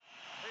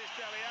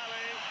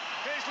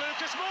is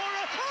Lucas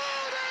Moura.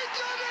 Oh, they've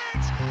done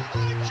it! I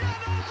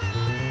cannot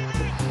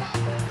believe it!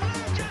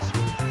 Lucas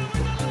Moura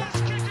with the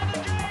last kick of the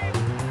game.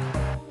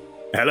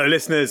 Hello,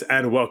 listeners,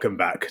 and welcome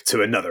back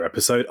to another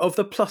episode of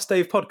the Plus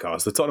Dave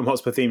podcast, the Tottenham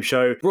Hotspur theme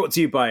show, brought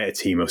to you by a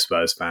team of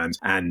Spurs fans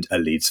and a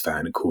Leeds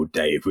fan called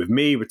Dave. With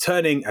me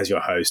returning as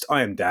your host,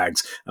 I am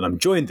Dags, and I'm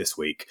joined this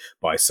week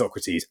by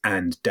Socrates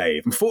and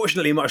Dave.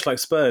 Unfortunately, much like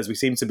Spurs, we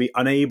seem to be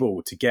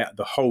unable to get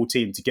the whole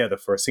team together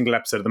for a single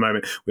episode at the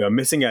moment. We are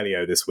missing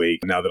Elio this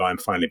week, now that I'm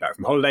finally back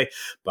from holiday,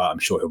 but I'm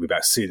sure he'll be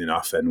back soon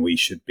enough, and we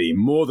should be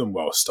more than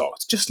well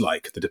stocked, just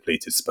like the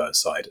depleted Spurs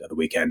side at the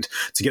weekend,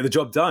 to get the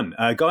job done.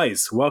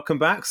 Guys, welcome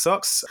back.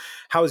 Socs,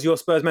 how's your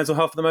Spurs mental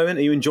health at the moment?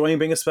 Are you enjoying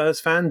being a Spurs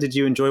fan? Did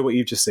you enjoy what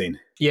you've just seen?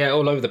 Yeah,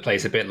 all over the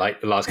place a bit,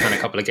 like the last kind of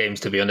couple of games,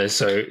 to be honest.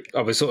 So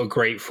I was sort of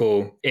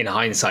grateful in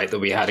hindsight that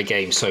we had a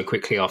game so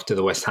quickly after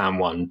the West Ham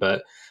one.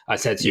 But I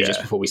said to you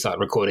just before we started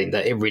recording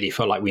that it really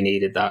felt like we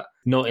needed that,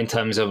 not in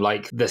terms of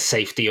like the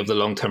safety of the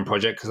long-term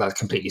project, because that's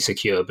completely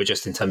secure, but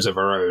just in terms of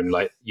our own,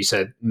 like you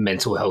said,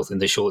 mental health in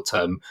the short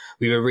term.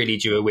 We were really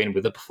due a win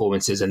with the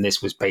performances, and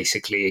this was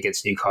basically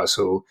against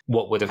Newcastle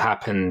what would have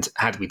happened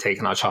had we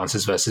taken our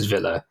chances versus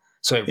Villa.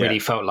 So it really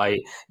felt like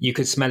you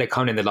could smell it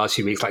coming in the last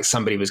few weeks, like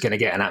somebody was going to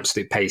get an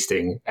absolute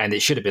pasting, and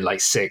it should have been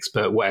like 6,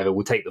 but whatever,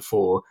 we'll take the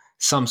 4.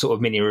 Some sort of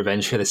mini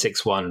revenge for the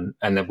 6-1,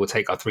 and then we'll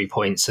take our 3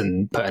 points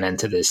and put an end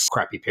to this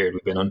crappy period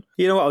we've been on.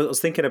 You know what? I was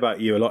thinking about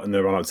you a lot in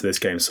the run-up to this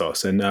game,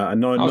 Sauce, and not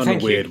in a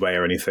weird way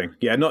or anything.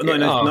 Yeah, not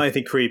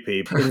anything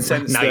creepy, but in the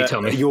sense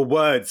that your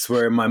words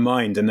were in my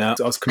mind, and I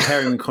was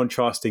comparing and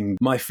contrasting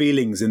my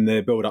feelings in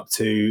the build-up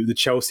to the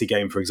Chelsea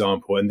game, for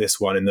example, and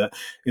this one. In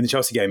the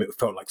Chelsea game, it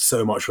felt like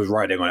so much was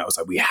riding on it. I was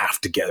like, we have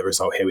to get the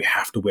result here, we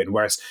have to win.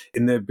 Whereas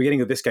in the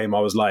beginning of this game, I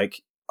was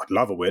like, I'd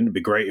love a win. It'd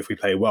be great if we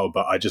play well,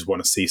 but I just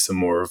want to see some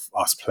more of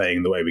us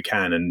playing the way we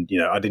can. And, you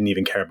know, I didn't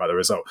even care about the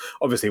result.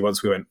 Obviously,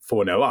 once we went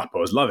 4-0 up, I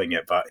was loving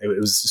it, but it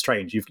was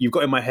strange. You've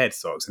got in my head,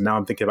 Socks, and now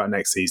I'm thinking about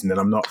next season, and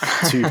I'm not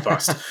too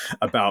fussed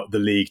about the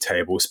league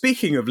table.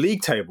 Speaking of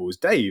league tables,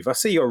 Dave, I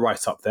see you're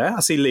right up there. I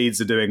see Leeds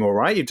are doing all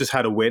right. You've just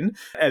had a win.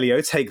 Elio,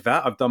 take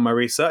that. I've done my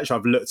research.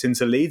 I've looked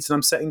into Leeds, and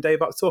I'm setting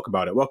Dave up to talk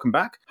about it. Welcome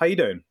back. How you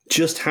doing?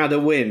 Just had a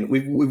win.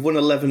 We've won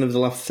 11 of the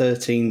last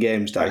 13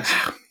 games, Dags.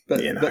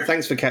 But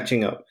thanks for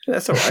catching up.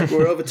 That's all right.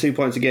 We're over 2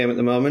 points a game at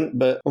the moment,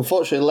 but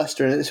unfortunately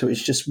Leicester and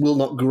Ipswich just will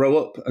not grow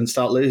up and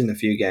start losing a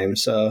few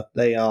games. So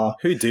they are...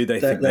 Who do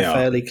they think they are? They're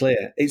fairly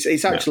clear.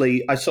 It's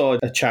actually... I saw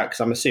a chat, because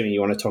I'm assuming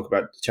you want to talk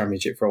about the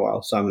Championship for a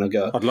while, so I'm going to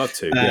go. I'd love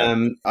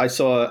to, I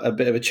saw a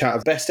bit of a chat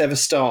of best ever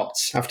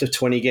starts after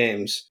 20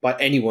 games by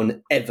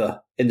anyone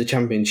ever in the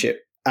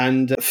Championship.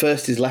 And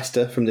first is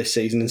Leicester from this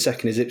season, and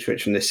second is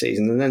Ipswich from this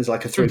season. And then there's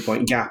like a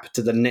 3-point gap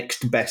to the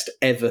next best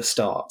ever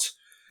start.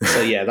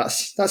 So yeah,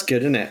 that's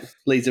good, isn't it?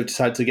 Leeds have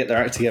decided to get their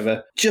act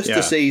together just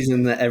the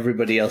season that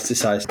everybody else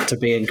decides to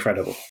be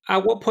incredible.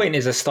 At what point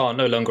is a start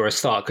no longer a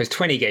start? Because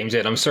 20 games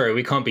in, I'm sorry,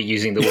 we can't be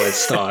using the word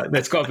start.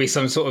 There's got to be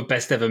some sort of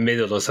best ever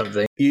middle or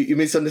something. You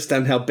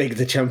misunderstand how big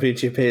the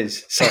Championship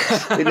is. So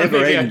it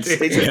never ends.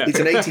 It's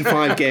an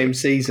 85-game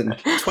season.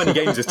 20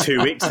 games is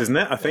 2 weeks, isn't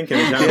it? I think in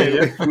the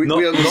Championship.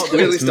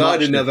 We only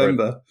started in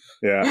November.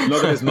 Yeah,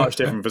 not that it's much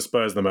different for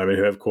Spurs at the moment,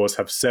 who of course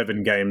have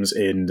 7 games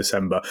in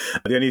December.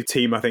 The only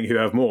team I think who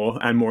have more,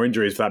 and more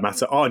injuries for that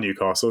matter, are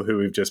Newcastle, who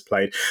we've just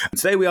played. And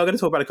today we are going to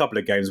talk about a couple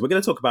of games. We're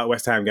going to talk about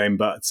West Ham game,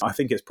 but I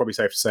think it's probably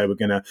safe to say we're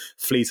going to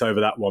fleet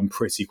over that one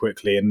pretty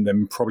quickly and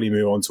then probably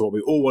move on to what we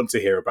all want to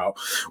hear about,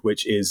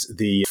 which is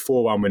the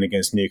 4-1 win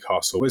against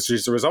Newcastle, which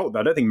is a result that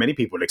I don't think many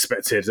people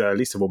expected,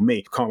 least of all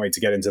me. Can't wait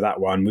to get into that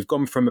one. We've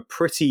gone from a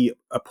pretty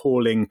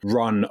appalling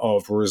run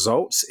of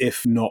results,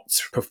 if not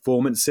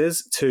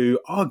performances, to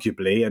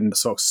arguably, and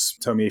Sox,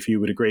 tell me if you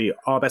would agree,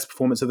 our best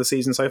performance of the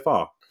season so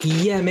far.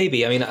 Yeah,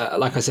 maybe. I mean,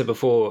 like I said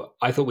before,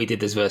 I thought we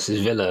did this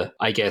versus Villa.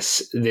 I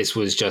guess this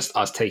was just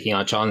us taking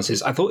our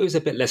chances. I thought it was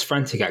a bit less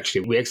frantic,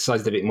 actually. We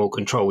exercised a bit more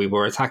control. We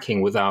were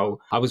attacking without...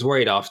 I was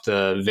worried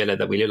after Villa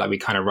that we looked like we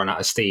kind of run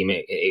out of steam.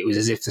 It was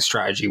as if the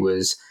strategy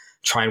was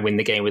try and win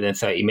the game within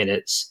 30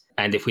 minutes.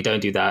 And if we don't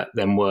do that,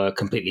 then we're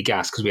completely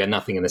gassed because we had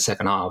nothing in the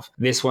second half.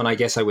 This one, I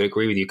guess I would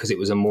agree with you because it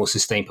was a more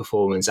sustained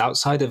performance.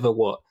 Outside of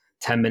a,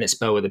 10-minute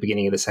spell at the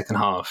beginning of the second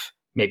half,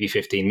 maybe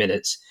 15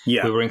 minutes.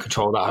 Yeah. We were in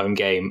control of that home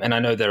game. And I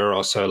know there are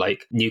also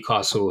like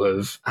Newcastle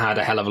have had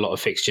a hell of a lot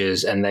of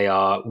fixtures and they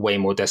are way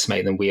more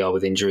decimated than we are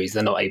with injuries.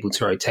 They're not able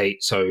to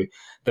rotate. So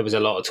there was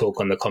a lot of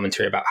talk on the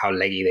commentary about how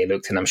leggy they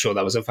looked. And I'm sure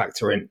that was a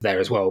factor in there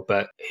as well.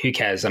 But who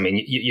cares? I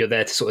mean, you're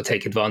there to sort of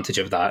take advantage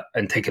of that,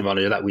 and take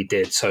advantage of that we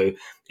did. So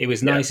it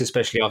was nice,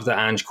 especially after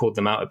Ange called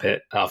them out a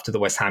bit after the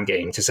West Ham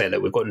game, to say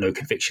that we've got no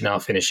conviction in our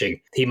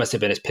finishing. He must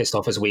have been as pissed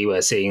off as we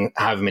were, seeing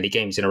however many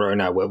games in a row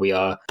now where we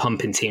are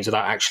pumping teams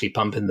without actually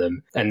pumping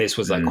them. And this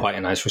was like quite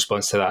a nice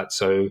response to that.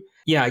 So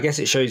yeah, I guess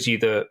it shows you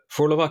that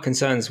for all of our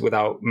concerns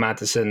without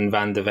Maddison,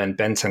 Van de Ven,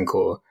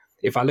 Bentancur,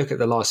 if I look at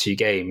the last few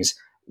games,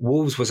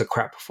 Wolves was a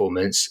crap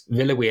performance.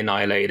 Villa we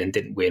annihilated and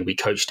didn't win. We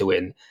coached to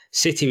win.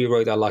 City we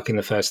rode our luck in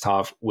the first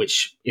half,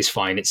 which is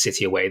fine. It's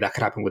City away. That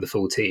could happen with a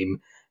full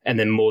team. and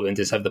then more than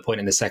deserved the point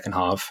in the second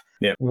half.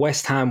 Yeah.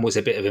 West Ham was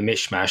a bit of a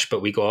mishmash,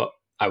 but we got,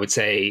 I would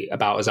say,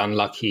 about as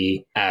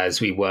unlucky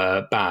as we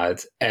were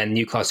bad. And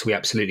Newcastle, we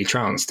absolutely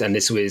trounced. And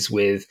this was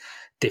with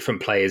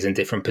different players in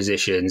different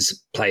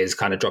positions, players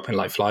kind of dropping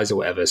like flies or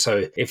whatever.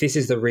 So if this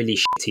is the really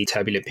shitty,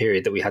 turbulent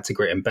period that we had to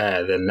grit and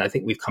bear, then I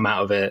think we've come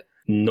out of it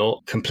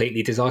not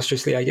completely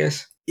disastrously, I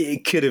guess.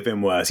 It could have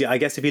been worse. Yeah, I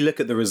guess if you look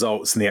at the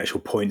results and the actual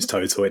points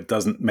total, it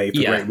doesn't make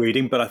for great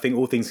reading. But I think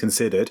all things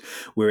considered,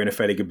 we're in a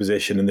fairly good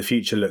position and the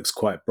future looks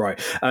quite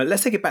bright.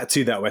 Let's take it back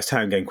to that West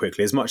Ham game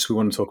quickly. As much as we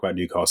want to talk about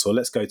Newcastle,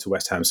 let's go to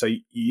West Ham. So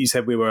you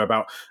said we were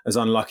about as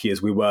unlucky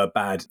as we were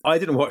bad. I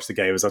didn't watch the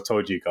game, as I've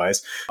told you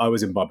guys. I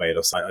was in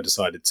Barbados. I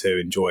decided to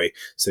enjoy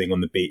sitting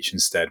on the beach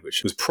instead,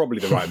 which was probably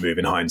the right move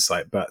in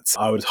hindsight. But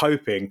I was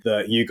hoping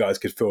that you guys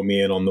could fill me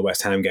in on the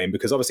West Ham game,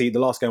 because obviously the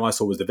last game I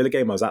saw was the Villa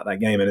game. I was at that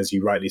game, and as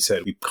you rightly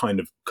said, we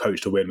kind of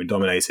coached a win, we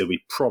dominated.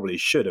 We probably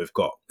should have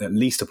got at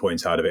least a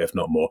point out of it, if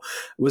not more.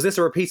 Was this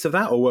a repeat of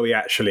that, or were we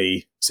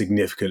actually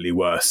significantly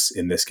worse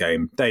in this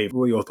game? Dave,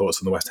 what are your thoughts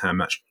on the West Ham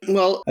match?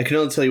 Well, I can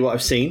only tell you what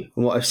I've seen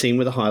and what I've seen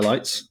with the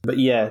highlights. But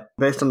yeah,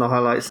 based on the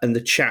highlights and the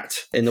chat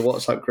in the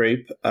WhatsApp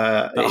group,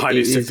 a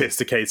highly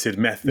sophisticated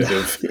method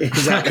of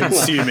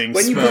consuming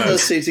when Spurs. You put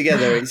those two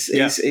together,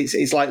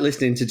 it's like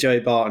listening to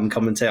Joey Barton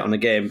commentate on a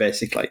game,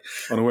 basically,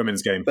 on a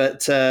women's game.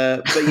 But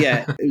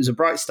yeah, it was a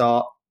bright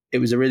start. It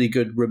was a really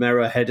good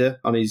Romero header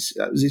on his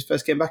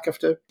first game back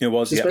after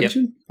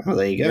suspension. Yep. Oh,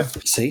 there you go. Yeah.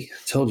 See,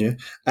 I told you.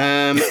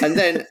 And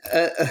then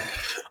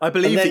I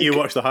believe that you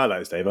watched the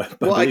highlights, Dave.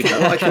 What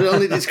I can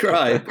only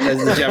describe as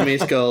the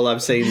jammiest goal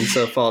I've seen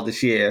so far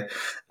this year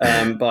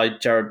by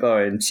Jared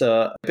Bowen.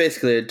 So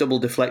basically a double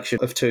deflection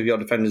of two of your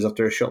defenders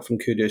after a shot from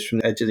Kudus from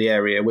the edge of the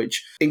area,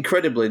 which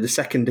incredibly the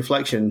second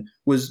deflection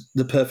was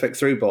the perfect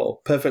through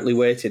ball, perfectly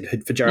weighted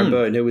for Jared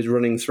Bowen, who was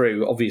running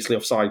through, obviously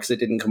offside because it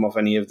didn't come off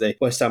any of the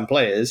West Ham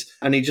players.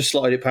 And he just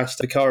slotted it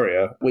past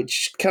Vicario,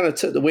 which kind of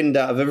took the wind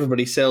out of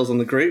everybody's sails on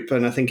the group.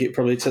 And I think it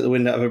probably took the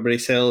wind out of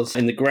everybody's sails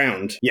in the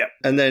ground. Yeah.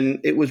 And then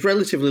it was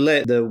relatively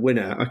late, the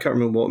winner. I can't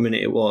remember what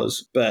minute it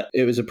was, but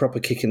it was a proper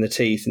kick in the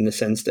teeth in the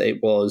sense that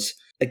it was,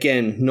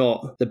 again,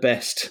 not the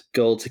best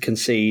goal to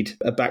concede.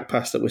 A back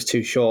pass that was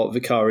too short.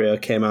 Vicario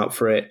came out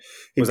for it.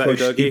 He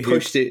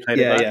pushed it.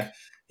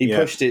 He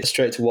pushed it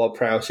straight to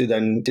Ward-Prowse, who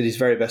then did his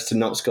very best to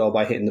not score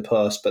by hitting the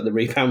post, but the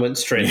rebound went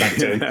straight back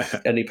to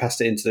him and he passed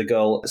it into the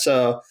goal.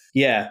 So,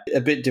 yeah, a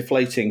bit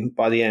deflating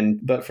by the end.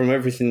 But from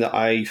everything that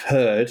I've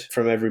heard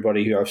from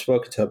everybody who I've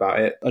spoken to about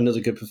it, another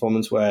good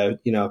performance where,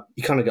 you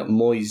kind of got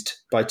moised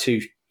by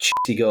two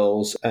shitty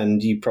goals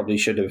and you probably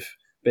should have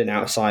been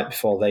out of sight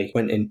before they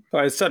went in.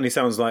 Well, it certainly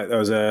sounds like there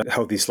was a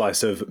healthy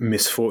slice of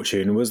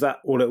misfortune. Was that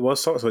all it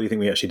was, Socs, or do you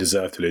think we actually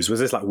deserved to lose? Was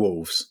this like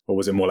Wolves, or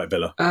was it more like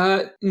Villa?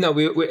 No,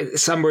 we're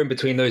somewhere in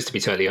between those, to be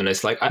totally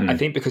honest. I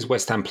think because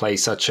West Ham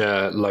plays such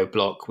a low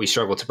block, we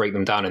struggled to break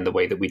them down in the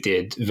way that we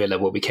did Villa,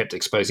 where we kept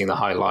exposing the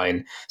high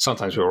line.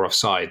 Sometimes we were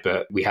offside,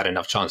 but we had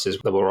enough chances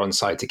that were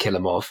onside to kill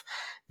them off.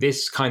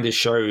 This kind of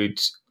showed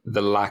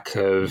the lack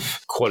of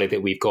quality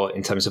that we've got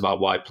in terms of our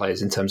wide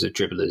players, in terms of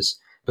dribblers,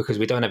 because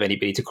we don't have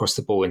anybody to cross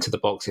the ball into the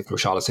box if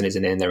Richarlison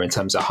isn't in there in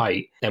terms of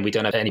height. And we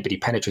don't have anybody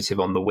penetrative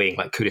on the wing,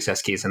 like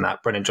Kulusevski isn't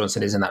that. Brennan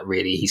Johnson isn't that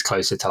really. He's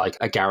closer to like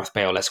a Gareth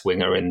Bale-esque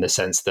winger in the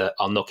sense that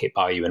I'll knock it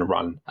by you and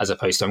run, as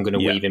opposed to I'm going to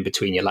weave in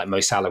between you like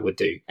Mo Salah would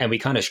do. And we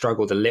kind of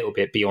struggled a little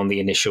bit beyond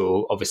the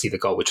initial, obviously the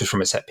goal, which was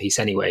from a set piece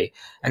anyway.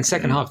 And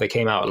second half, they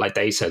came out, like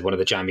Dave said, one of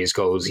the jammiest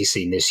goals he's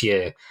seen this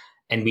year.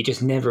 And we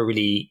just never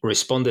really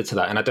responded to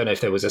that. And I don't know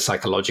if there was a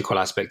psychological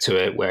aspect to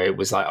it where it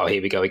was like, oh,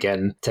 here we go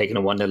again, taking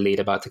a 1-0 lead,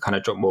 about to kind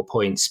of drop more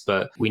points.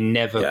 But we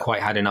never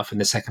quite had enough in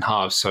the second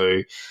half.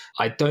 So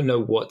I don't know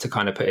what to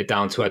kind of put it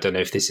down to. I don't know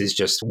if this is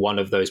just one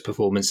of those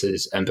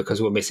performances. And because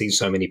we're missing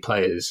so many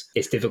players,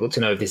 it's difficult to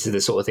know if this is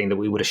the sort of thing that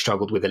we would have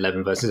struggled with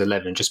 11 versus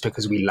 11, just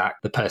because we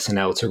lack the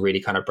personnel to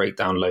really kind of break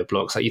down low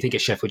blocks. Like you think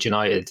of Sheffield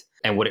United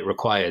and what it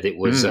required. It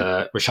was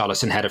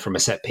Richarlison header from a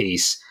set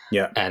piece.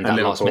 Yeah, and that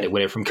last minute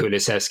winner from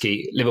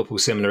Kulusevski. Liverpool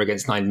similar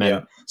against 9 men.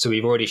 Yeah. So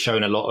we've already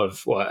shown a lot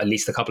of, or at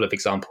least a couple of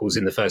examples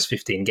in the first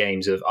 15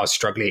 games of us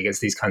struggling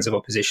against these kinds of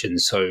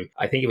oppositions. So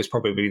I think it was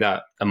probably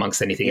that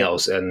amongst anything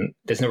else. And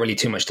there's not really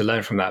too much to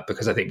learn from that,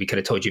 because I think we could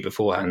have told you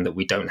beforehand that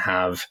we don't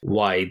have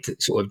wide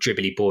sort of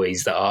dribbly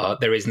boys that are,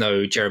 there is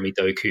no Jeremy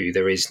Doku,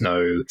 there is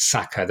no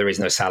Saka, there is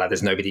no Salah,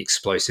 there's nobody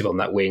explosive on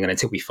that wing. And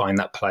until we find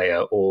that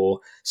player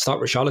or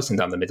start Richarlison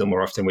down the middle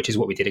more often, which is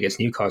what we did against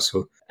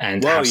Newcastle.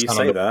 And well, you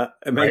say that.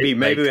 Maybe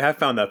we have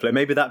found that player.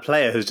 Maybe that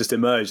player has just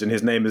emerged and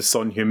his name is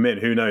Son Heung-min.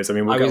 Who knows? I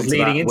mean, we'll get on to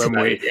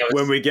that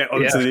when we get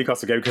onto the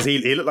Newcastle game, because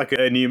he looked like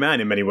a new man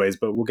in many ways,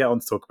 but we'll get on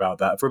to talk about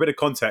that. For a bit of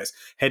context,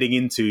 heading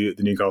into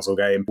the Newcastle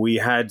game, we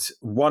had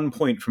 1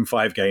 point from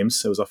 5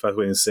 games. It was our first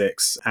win in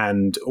 6,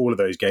 and all of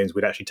those games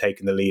we'd actually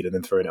taken the lead and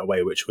then thrown it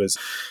away, which was,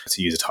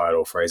 to use a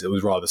title phrase, it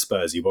was rather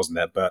Spursy, wasn't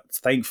it? But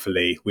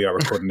thankfully, we are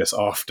recording this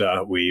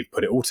after we've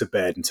put it all to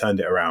bed and turned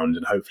it around,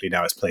 and hopefully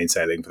now it's plain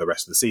sailing for the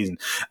rest of the season,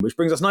 which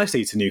brings us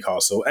nicely to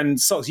Newcastle. And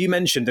Socs, you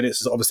mentioned, and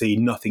it's obviously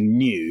nothing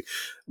new,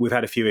 we've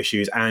had a few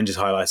issues. Ange has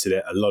highlighted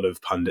it. A lot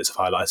of pundits have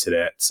highlighted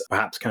it.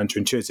 Perhaps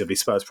counterintuitively,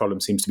 Spurs'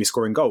 problem seems to be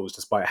scoring goals,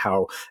 despite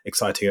how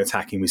exciting and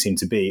attacking we seem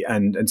to be.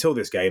 And until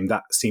this game,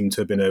 that seemed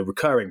to have been a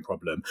recurring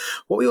problem.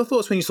 What were your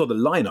thoughts when you saw the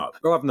lineup?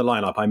 Rather than the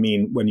lineup, I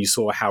mean when you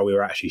saw how we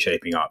were actually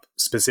shaping up,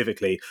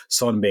 specifically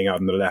Son being out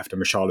on the left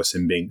and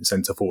Richarlison being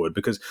centre forward?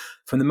 Because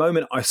from the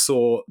moment I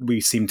saw we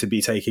seemed to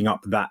be taking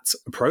up that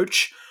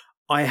approach,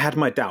 I had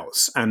my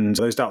doubts, and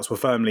those doubts were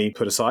firmly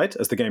put aside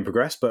as the game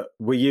progressed. But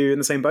were you in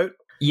the same boat?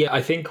 Yeah,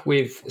 I think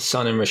with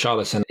Son and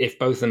Richarlison, if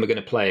both of them are going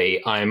to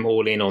play, I'm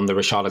all in on the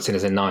Richarlison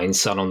as a 9,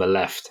 Son on the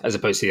left, as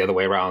opposed to the other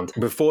way around.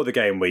 Before the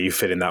game, were you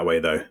feeling that way,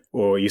 though?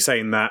 Or are you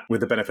saying that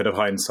with the benefit of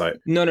hindsight?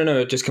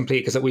 No, just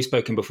complete, because we've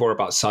spoken before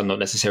about Son not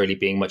necessarily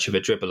being much of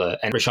a dribbler,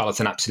 and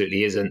Richarlison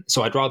absolutely isn't.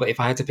 So I'd rather, if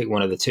I had to pick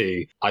one of the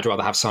two, I'd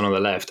rather have Son on the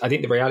left. I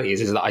think the reality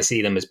is that I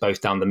see them as both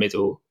down the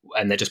middle,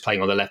 and they're just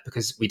playing on the left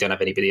because we don't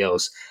have anybody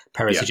else.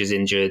 Perisic is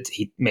injured.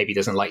 He maybe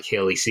doesn't like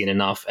Hill. He's seen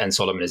enough, and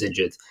Solomon is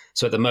injured.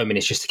 So at the moment,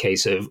 it's just a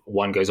case of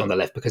one goes on the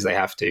left because they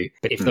have to.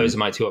 But if those are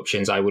my two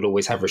options, I would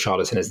always have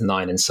Richarlison as the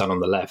 9 and Son on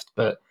the left.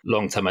 But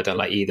long term, I don't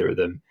like either of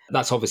them.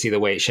 That's obviously the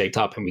way it shaped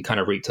up, and we kind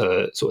of reaped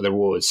sort of the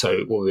rewards. So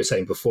what we were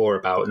saying before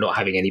about not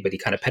having anybody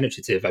kind of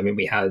penetrative, I mean,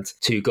 we had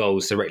 2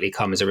 goals directly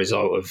come as a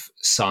result of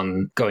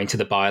Son going to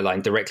the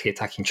byline, directly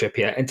attacking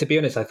Trippier. And to be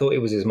honest, I thought it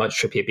was as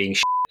much Trippier being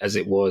as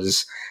it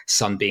was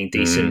Son being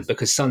decent,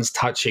 because Son's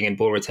touching and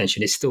ball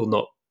retention is still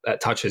not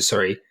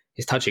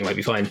his touching might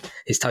be fine.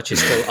 His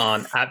touches still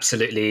aren't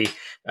absolutely.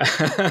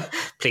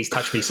 Please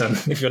touch me, Son,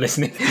 if you're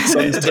listening.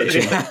 Son's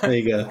touching. There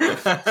you go.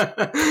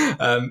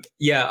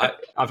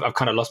 I've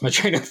kind of lost my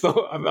train of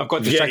thought. I've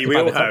got distracted we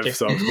by all the have,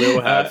 touching. We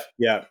all have.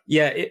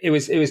 It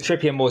was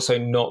Trippier more so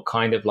not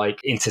kind of like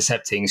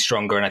intercepting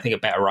stronger, and I think a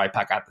better right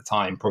back at the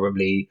time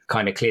probably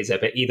kind of clears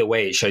it. But either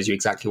way, it shows you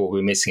exactly what we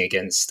were missing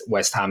against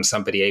West Ham.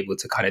 Somebody able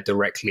to kind of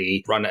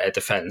directly run at a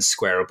defence,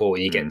 square a ball,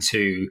 and you get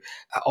 2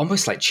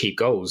 almost like cheap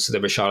goals. The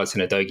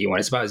Richarlison Udogie one.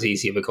 It's about as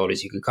easy of a goal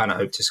as you could kind of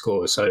hope to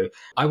score. So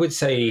I would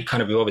say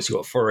kind of, we've obviously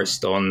got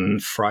Forest on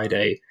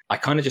Friday. I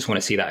kind of just want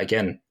to see that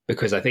again,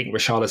 because I think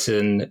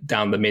Richarlison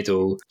down the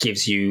middle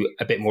gives you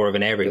a bit more of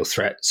an aerial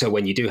threat. So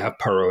when you do have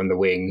Porro in the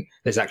wing,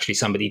 there's actually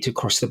somebody to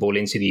cross the ball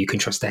into that you can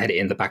trust to head it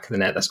in the back of the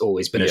net. That's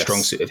always been a strong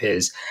suit of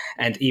his.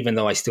 And even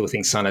though I still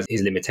think Son has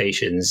his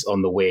limitations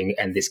on the wing,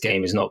 and this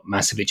game has not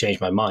massively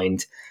changed my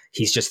mind,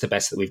 he's just the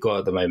best that we've got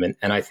at the moment.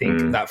 And I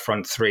think that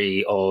front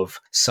 3 of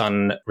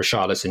Son,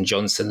 Richarlison,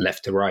 Johnson,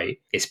 left to right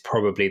is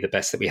probably the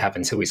best that we have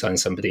until we sign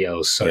somebody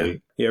else. So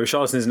yeah,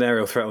 Richarlison is an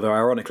aerial threat, although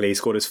ironically he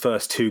scored his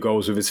first 2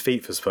 goals with his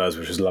feet for Spurs,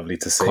 which was lovely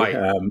to see.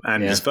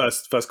 His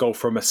first goal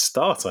from a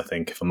start, I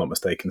think, if I'm not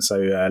mistaken. So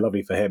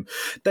lovely for him.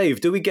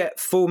 Dave, do we get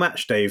full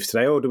match Dave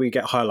today, or do we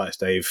get highlights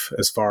Dave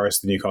as far as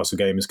the Newcastle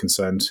game is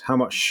concerned? How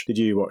much did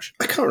you watch?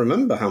 I can't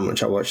remember how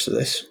much I watched of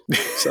this.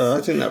 So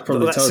I think that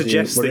probably that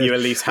suggests that you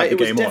at least had the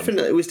game on.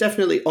 It was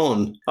definitely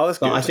on. Oh, that's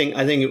good. But I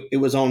think it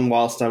was on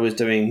whilst I was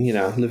doing,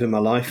 living my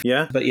life.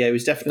 Yeah. But yeah, it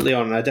was definitely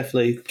on. And I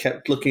definitely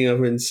kept looking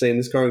over and seeing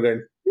the score and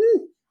going,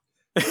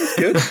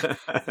 good.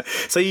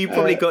 So you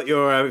probably got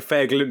your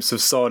fair glimpse of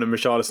Son and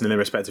Richarlison in their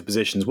respective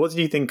positions. What did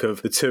you think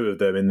of the 2 of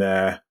them in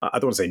their, I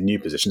don't want to say new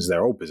positions,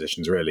 they're old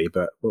positions really,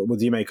 but what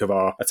do you make of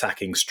our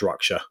attacking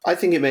structure? I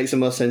think it makes the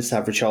most sense to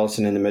have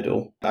Richarlison in the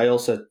middle. I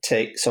also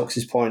take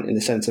Socs' point in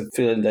the sense of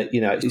feeling that,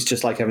 it's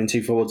just like having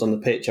 2 forwards on the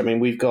pitch. I mean,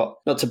 we've got,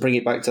 not to bring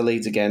it back to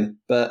Leeds again,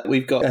 but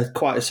we've got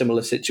quite a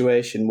similar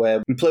situation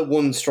where we play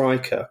 1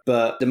 striker,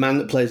 but the man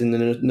that plays in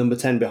the number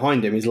 10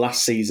 behind him is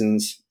last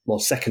season's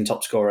second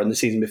top scorer, and the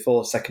season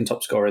before second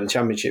top scorer in the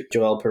Championship,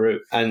 Joel Peru.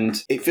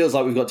 And it feels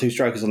like we've got 2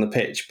 strikers on the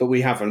pitch, but we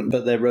haven't.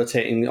 But they're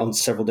rotating on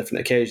several different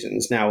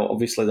occasions. Now,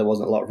 obviously, there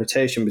wasn't a lot of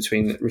rotation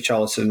between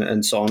Richarlison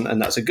and Son,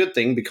 and that's a good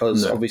thing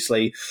because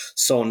obviously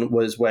Son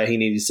was where he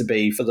needed to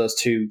be for those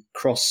 2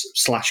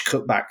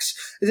 cross/cutbacks.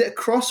 Is it a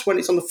cross when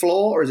it's on the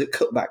floor, or is it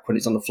cutback when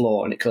it's on the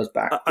floor and it goes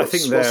back? I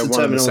think they're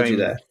one and the same.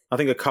 There? I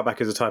think a cutback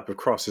is a type of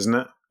cross, isn't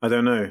it? I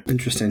don't know.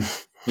 Interesting.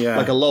 Yeah.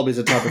 Like a lob is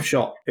a type of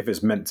shot. If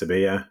it's meant to be,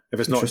 yeah. If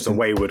it's not just a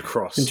wayward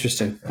cross.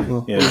 Interesting.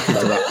 Well, yeah.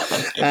 We'll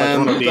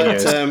look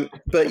into that.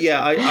 But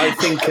yeah, I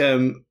think,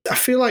 I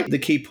feel like the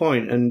key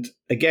point, and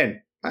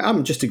again,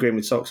 I'm just agreeing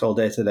with Socs all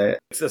day today.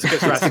 It's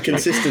the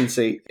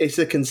consistency. It's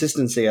the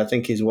consistency, I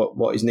think, is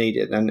what is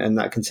needed. And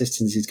that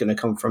consistency is going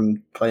to come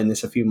from playing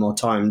this a few more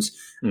times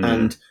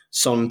and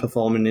Son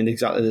performing in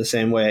exactly the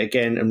same way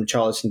again, and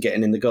Richarlison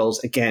getting in the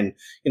goals again.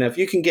 If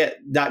you can get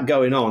that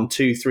going on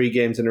 2-3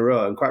 games in a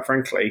row, and quite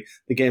frankly,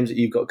 the games that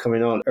you've got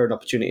coming on are an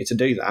opportunity to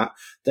do that,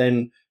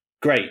 then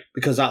great,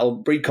 because that'll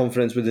breed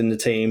confidence within the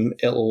team.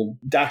 It'll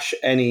dash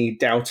any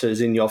doubters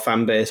in your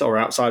fan base or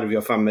outside of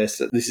your fan base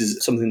that this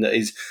is something that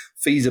is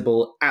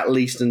feasible, at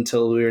least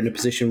until we're in a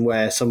position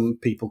where some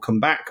people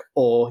come back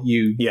or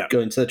you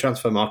go into the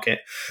transfer market,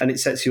 and it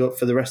sets you up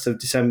for the rest of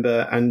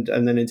December and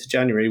then into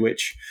January,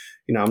 which,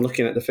 I'm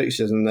looking at the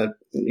fixtures and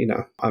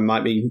I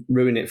might be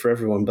ruining it for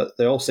everyone, but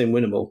they all seem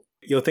winnable.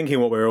 You're thinking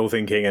what we're all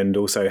thinking and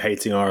also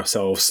hating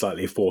ourselves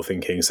slightly for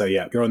thinking. So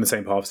yeah, you're on the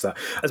same path as that.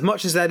 As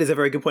much as that is a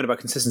very good point about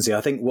consistency,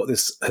 I think what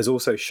this has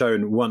also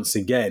shown once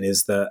again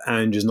is that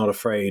Ange is not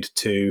afraid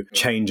to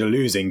change a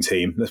losing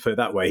team. Let's put it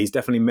that way. He's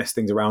definitely messed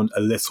things around a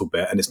little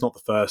bit, and it's not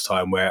the first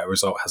time where a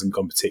result hasn't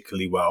gone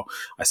particularly well.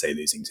 I say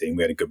losing team.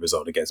 We had a good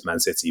result against Man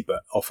City,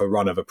 but off a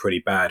run of a pretty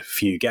bad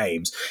few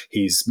games,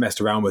 he's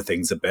messed around with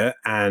things a bit,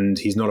 and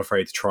he's not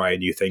afraid to try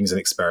new things and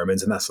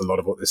experiment, and that's a lot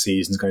of what the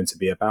season's going to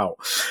be about.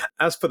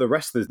 As for the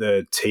rest of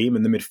the team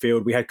in the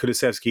midfield, we had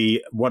Kulusevski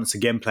once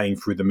again playing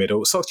through the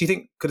middle. Socs, do you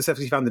think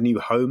Kulusevski found a new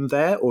home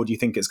there, or do you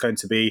think it's going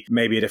to be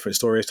maybe a different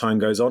story as time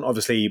goes on?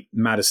 Obviously,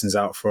 Maddison's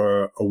out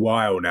for a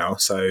while now,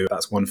 so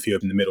that's one fewer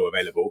in the middle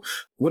available.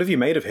 What have you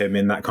made of him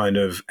in that kind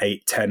of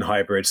 8-10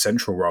 hybrid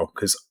central role?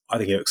 Because I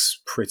think he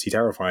looks pretty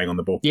terrifying on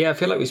the ball. Yeah, I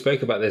feel like we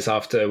spoke about this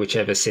after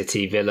whichever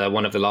City, Villa,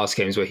 one of the last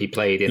games where he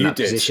played in that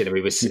position. And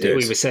we were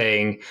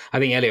saying, I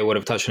think Elio would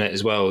have touched on it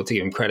as well, to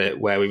give him credit,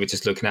 where we were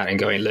just looking at it and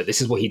going, look,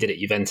 this is what he did at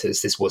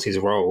Juventus. This was his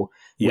role.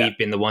 Yeah. We've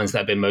been the ones that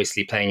have been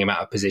mostly playing him out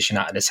of position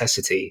out of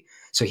necessity.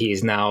 So he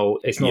is now,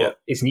 it's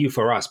new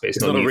for us, but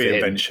it's not a new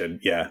reinvention. For him.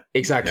 Yeah.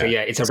 Exactly. Yeah.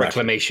 It's a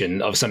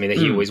reclamation of something that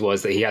he always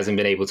was, that he hasn't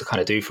been able to kind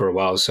of do for a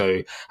while.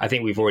 So I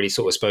think we've already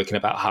sort of spoken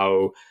about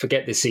how,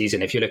 forget this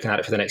season, if you're looking at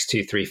it for the next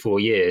 2, 3, 4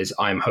 years,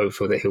 I'm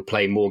hopeful that he'll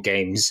play more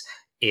games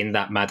in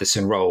that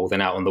Maddison role than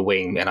out on the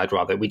wing. And I'd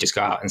rather we just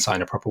go out and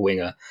sign a proper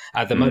winger.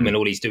 At the moment,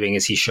 all he's doing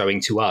is he's showing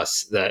to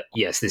us that,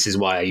 yes, this is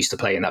why I used to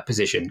play in that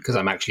position, because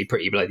I'm actually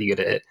pretty bloody good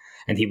at it.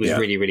 And he was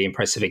really, really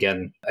impressive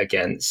again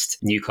against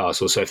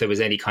Newcastle. So if there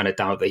was any kind of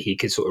doubt that he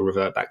could sort of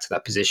revert back to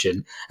that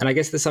position. And I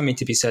guess there's something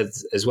to be said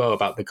as well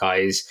about the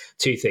guys.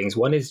 Two things.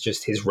 One is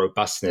just his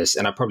robustness.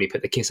 And I probably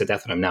put the kiss of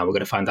death on him now. We're going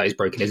to find out he's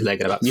broken his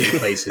leg in about 2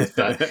 places.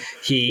 But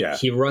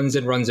he runs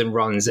and runs and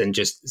runs and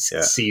just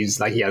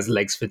seems like he has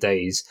legs for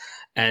days.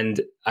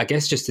 And I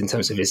guess just in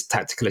terms of his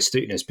tactical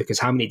astuteness, because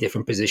how many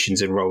different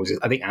positions and roles,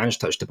 I think Ange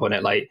touched upon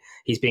it, like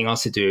he's being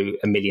asked to do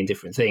a million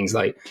different things.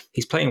 Like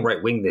he's playing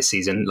right wing this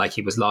season like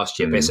he was last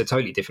year, but it's a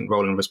totally different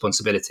role and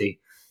responsibility,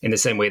 in the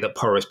same way that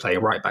Porro's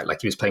playing right back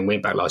like he was playing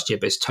wing back last year,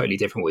 but it's totally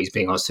different what he's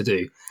being asked to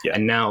do. Yeah.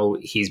 And now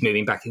he's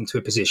moving back into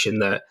a position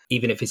that,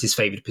 even if it's his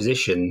favoured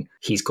position,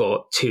 he's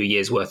got 2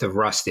 years worth of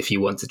rust if you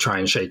want to try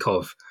and shake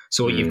off.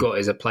 So what you've got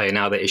is a player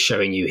now that is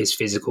showing you his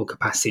physical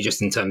capacity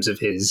just in terms of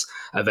his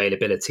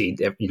availability,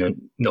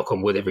 knock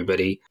on wood,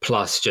 everybody,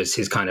 plus just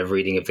his kind of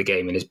reading of the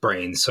game in his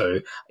brain. So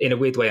in a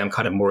weird way, I'm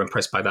kind of more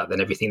impressed by that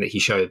than everything that he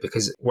showed,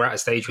 because we're at a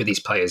stage with these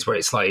players where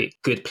it's like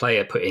good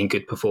player put in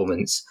good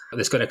performance.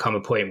 There's going to come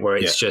a point where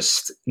it's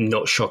just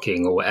not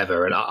shocking or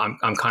whatever. And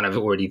I'm kind of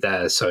already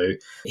there. So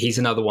he's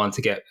another one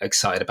to get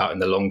excited about in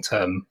the long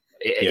term,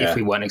 if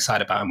we weren't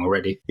excited about him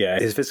already. Yeah,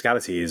 his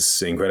physicality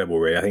is incredible,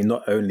 really. I think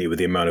not only with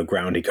the amount of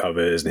ground he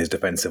covers and his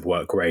defensive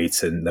work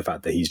rate and the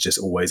fact that he's just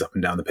always up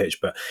and down the pitch,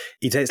 but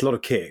he takes a lot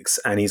of kicks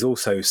and he's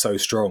also so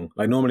strong.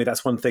 Like normally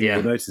that's one thing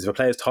you'll notice. If a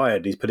player's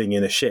tired, he's putting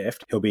in a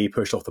shift, he'll be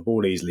pushed off the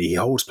ball easily. He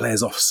holds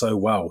players off so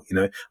well,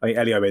 I mean,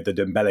 Elio made the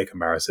Dembele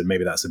comparison.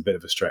 Maybe that's a bit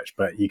of a stretch,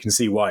 but you can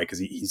see why, because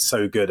he's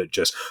so good at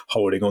just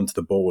holding onto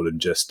the ball and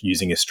just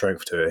using his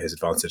strength to his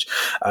advantage.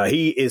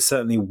 He is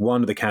certainly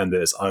one of the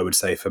candidates, I would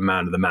say, for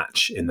man of the match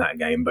in that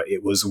game, but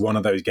it was one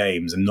of those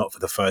games, and not for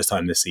the first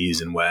time this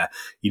season, where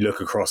you look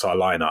across our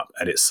lineup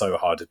and it's so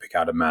hard to pick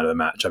out a man of the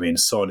match. I mean,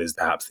 Son is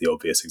perhaps the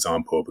obvious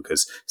example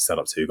because set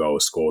up 2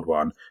 goals, scored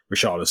 1.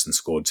 Richarlison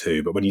scored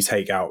 2. But when you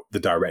take out the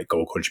direct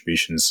goal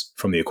contributions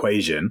from the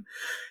equation,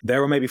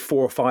 there are maybe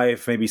 4 or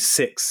 5, maybe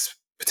 6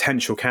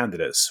 potential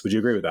candidates. Would you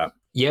agree with that?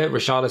 Yeah,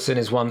 Richarlison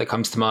is one that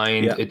comes to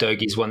mind.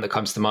 Udogie is one that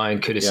comes to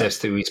mind.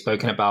 Kulusevski, we've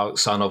spoken about.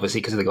 Son,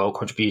 obviously, because of the goal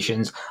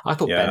contributions. I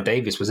thought Ben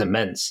Davies was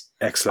immense.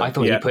 Excellent. I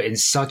thought he put in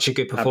such a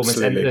good performance.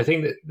 Absolutely.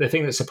 And the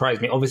thing that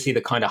surprised me, obviously,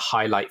 the kind of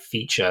highlight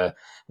feature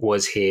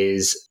was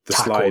his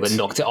tackle that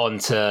knocked it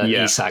onto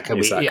Isak. And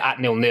we at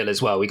 0-0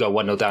 as well. We go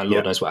 1-0 down.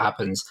 Lord knows what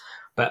happens.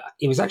 But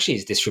it was actually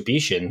his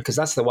distribution, because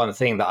that's the one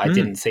thing that I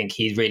didn't think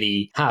he'd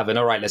really have. And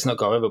all right, let's not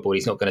go overboard.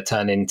 He's not going to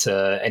turn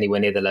into anywhere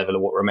near the level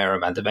of what Romero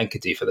and Van de Ven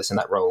could do for us in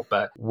that role,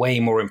 but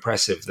way more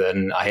impressive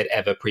than I had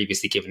ever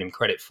previously given him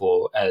credit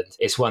for. And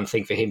it's one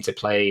thing for him to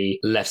play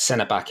left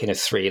centre-back in a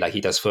 3 like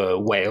he does for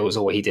Wales,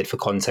 or what he did for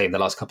Conte in the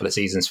last couple of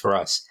seasons for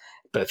us.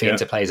 But for him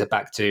to play as a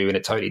back 2 in a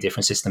totally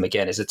different system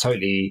again is a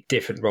totally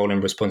different role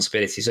and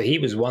responsibility. So he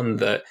was one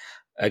that,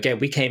 again,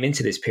 we came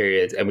into this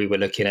period and we were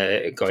looking at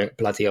it going,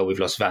 bloody hell, we've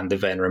lost Van de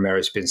Ven,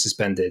 Romero's been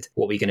suspended.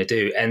 What are we going to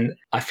do? And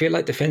I feel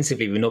like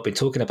defensively, we've not been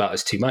talking about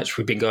us too much.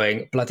 We've been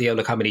going, bloody hell,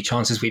 look how many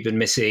chances we've been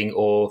missing,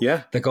 or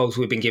the goals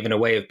we've been giving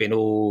away have been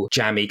all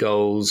jammy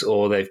goals,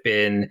 or they've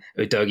been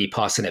Udogie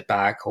passing it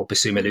back, or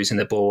Basuma losing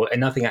the ball,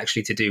 and nothing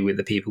actually to do with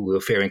the people we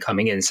were fearing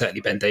coming in,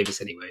 certainly Ben Davies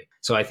anyway.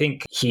 So I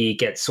think he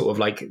gets sort of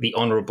like the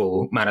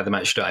honourable man of the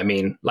match, do you know what I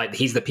mean? Like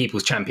he's the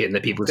people's champion,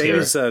 the people's hero.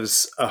 Davies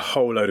deserves a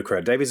whole load of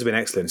credit. Davies has been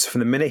excellent. So from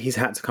the minute he's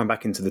had to come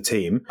back into the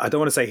team, I don't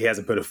want to say he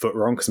hasn't put a foot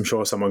wrong, because I'm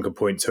sure someone could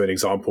point to an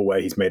example where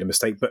he's made a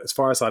mistake. But as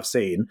far as I've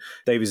seen,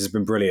 Davies has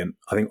been brilliant.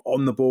 I think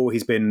on the ball,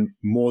 he's been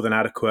more than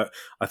adequate.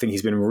 I think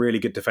he's been really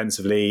good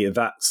defensively.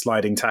 That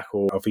sliding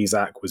tackle of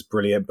Isak was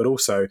brilliant, but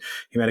also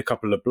he made a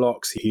couple of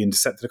blocks. He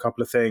intercepted a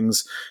couple of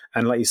things.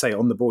 And like you say,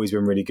 on the ball, he's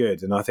been really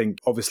good. And I think,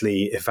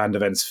 obviously, if Van der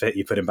Ven's fit,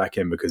 you put him back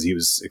in because he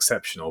was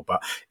exceptional.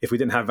 But if we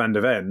didn't have Van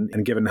der Ven,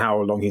 and given how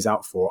long he's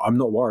out for, I'm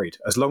not worried.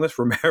 As long as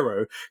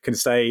Romero can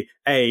stay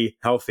A,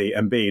 healthy,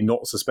 and B,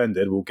 not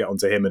suspended, we'll get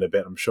onto him in a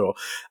bit, I'm sure.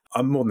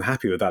 I'm more than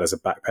happy with that as a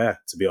back pair,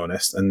 to be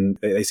honest, and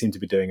they seem to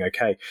be doing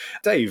okay.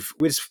 Dave,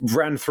 we just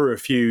ran through a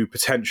few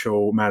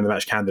potential man of the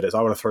match candidates.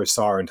 I want to throw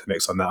Sarr into the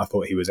mix on that. I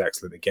thought he was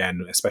excellent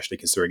again, especially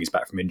considering he's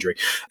back from injury.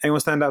 Anyone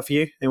stand out for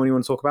you? Anyone you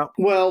want to talk about?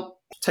 Well,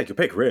 take your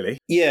pick, really.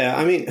 Yeah,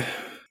 I mean,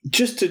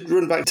 just to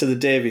run back to the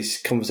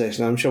Davies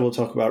conversation, I'm sure we'll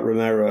talk about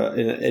Romero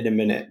in a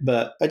minute,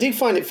 but I do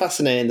find it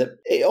fascinating that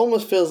it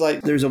almost feels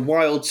like there's a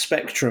wild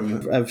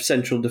spectrum of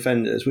central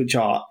defenders, which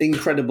are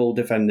incredible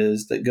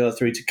defenders that go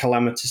through to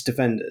calamitous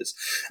defenders,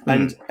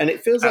 and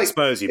it feels like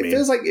Spurs. You mean?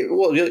 Feels like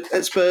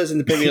at Spurs in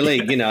the Premier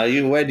League,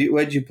 where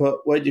do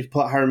you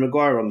put Harry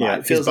Maguire on that? Yeah,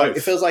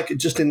 it feels like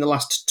just in the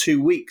last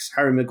 2 weeks,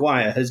 Harry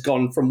Maguire has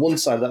gone from one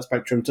side of that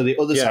spectrum to the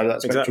other side of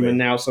that spectrum, and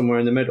now somewhere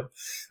in the middle.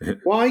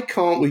 Why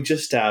can't we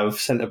just have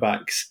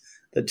centre-backs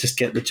that just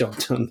get the job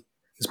done?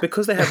 It's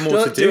because they have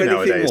more to do nowadays.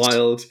 Don't do anything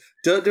wild.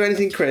 Don't do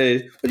anything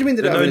crazy. What do you mean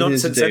they don't have anything to do?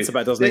 No-nonsense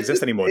centre-back doesn't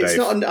exist anymore, Dave.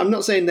 I'm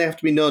not saying they have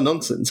to be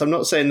no-nonsense. I'm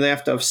not saying they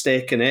have to have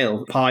steak and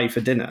ale pie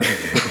for dinner.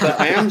 But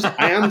I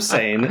am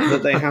saying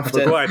that they have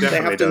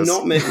to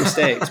not make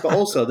mistakes, but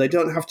also they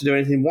don't have to do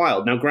anything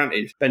wild. Now,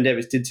 granted, Ben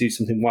Davies did do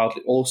something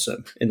wildly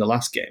awesome in the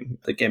last game,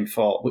 the game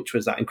before, which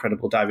was that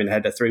incredible diving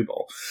header through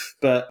ball.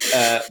 But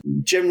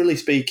generally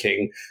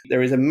speaking,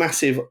 there is a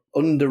massive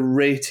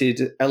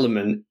underrated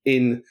element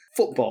in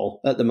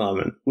football at the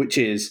moment, which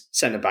is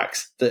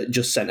centre-backs that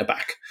just centre-back.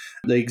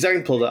 The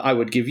example that I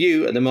would give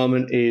you at the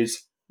moment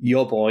is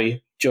your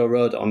boy, Joe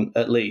Rodon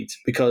at Leeds,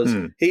 because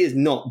he is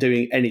not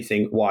doing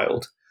anything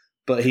wild.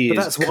 But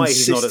that's why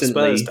he's not at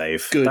Spurs,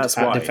 Dave. Good that's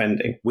at why.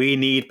 Defending. We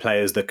need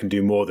players that can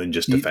do more than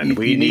just defend.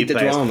 We need the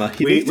players. Drama.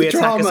 We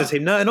attack as a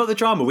team. No, not the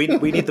drama. We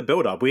need the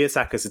build-up. We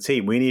attack as a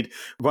team. We need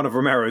one of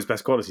Romero's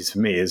best qualities for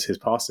me is his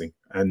passing.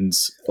 And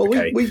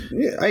we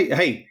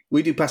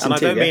do passing.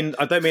 And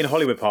I don't mean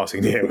Hollywood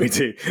passing here. We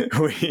do.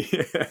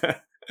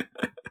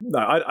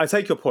 No, I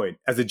take your point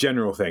as a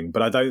general thing,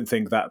 but I don't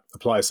think that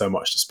applies so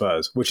much to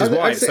Spurs, which is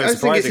why it's so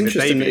surprising that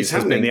Davies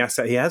has been the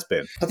asset he has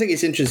been. I think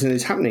it's interesting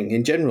it's happening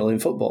in general in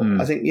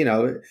football. I think,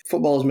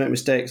 footballers make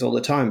mistakes all the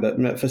time,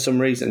 but for some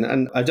reason,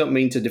 and I don't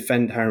mean to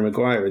defend Harry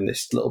Maguire in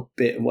this little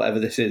bit, whatever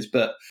this is,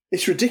 but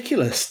it's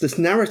ridiculous, this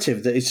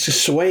narrative that is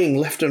just swaying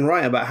left and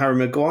right about Harry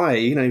Maguire.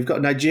 You've got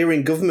a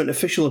Nigerian government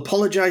official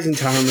apologising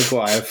to Harry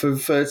Maguire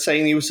for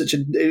saying he was such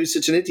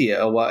an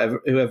idiot or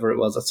whatever, whoever it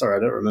was. Sorry, I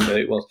don't remember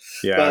who it was.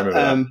 Yeah, I remember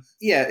that.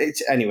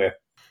 Anyway.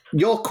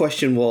 Your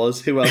question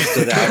was who else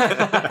stood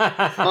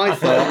out.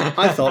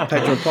 I thought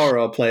Pedro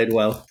Porro played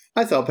well.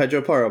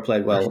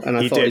 And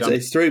I thought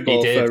his through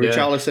ball for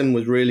Richarlison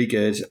was really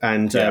good,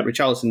 and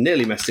Richarlison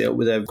nearly messed it up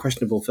with a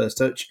questionable first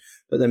touch,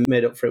 but then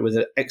made up for it with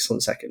an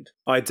excellent second.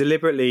 I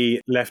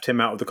deliberately left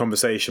him out of the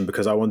conversation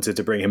because I wanted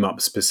to bring him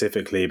up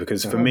specifically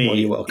because for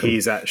me,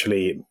 he's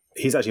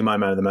actually my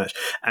man of the match.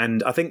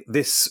 And I think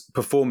this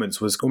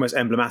performance was almost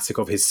emblematic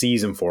of his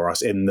season for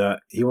us in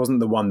that he wasn't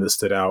the one that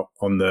stood out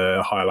on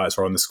the highlights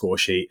or on the score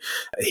sheet.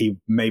 He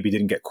maybe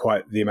didn't get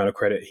quite the amount of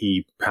credit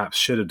he perhaps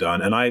should have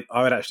done. And I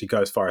would actually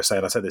go as far as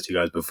saying, I said this to you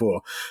guys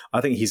before,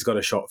 I think he's got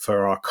a shot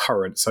for our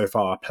current, so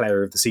far,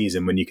 player of the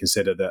season when you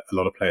consider that a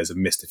lot of players have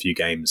missed a few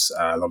games.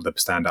 A lot of the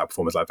standout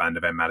performers like Van der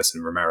Ven,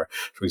 Maddison, Romero,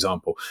 for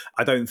example.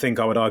 I don't think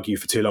I would argue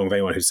for too long with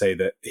anyone who'd say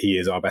that he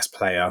is our best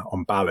player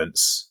on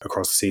balance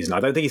across the season. I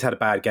don't think he's had a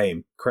bad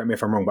game. Correct me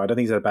if I'm wrong, but I don't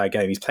think he's had a bad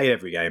game. He's played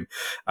every game,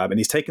 and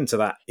he's taken to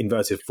that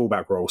inverted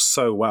fullback role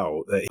so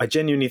well that I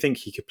genuinely think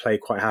he could play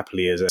quite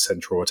happily as a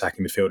central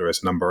attacking midfielder,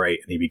 as a number 8,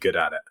 and he'd be good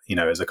at it.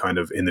 As a kind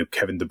of in the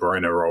Kevin De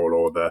Bruyne role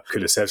or the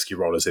Kulusevski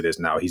role as it is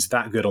now. He's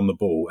that good on the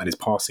ball, and his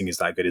passing is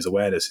that good. His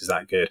awareness is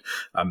that good.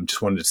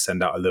 Just wanted to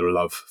send out a little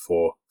love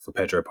for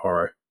Pedro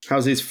Porro.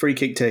 How's his free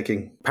kick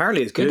taking?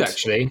 Apparently it's good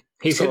actually.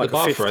 He's hit like the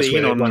bar for us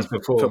once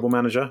before. Football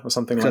Manager or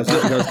something like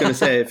that. I was going to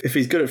say, if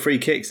he's good at free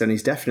kicks, then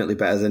he's definitely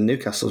better than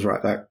Newcastle's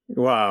right back.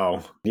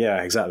 Wow.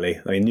 Yeah, exactly.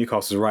 I mean,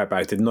 Newcastle's right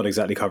back did not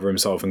exactly cover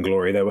himself in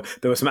glory. There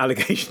were some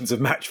allegations of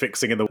match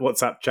fixing in the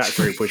WhatsApp chat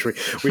group, which we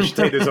should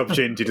take this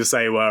opportunity to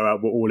say were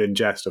all in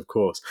jest, of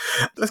course.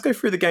 Let's go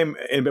through the game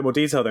in a bit more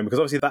detail then, because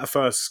obviously that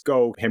first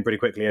goal came pretty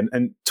quickly,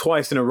 and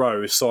twice in a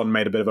row, Son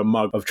made a bit of a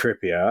mug of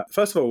Trippier.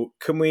 First of all,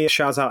 can we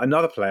shout out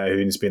another player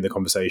who needs to be in the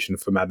conversation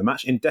for man of the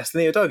match in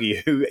Destiny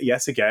Udogie, who,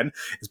 yes, again,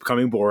 is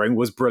becoming boring,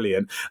 was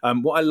brilliant.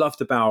 What I loved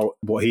about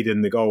what he did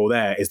in the goal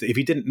there is that if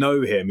you didn't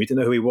know him, you didn't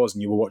know who he was,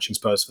 and you were watching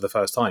Spurs for the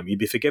first time, you'd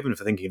be forgiven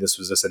for thinking this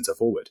was a centre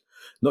forward.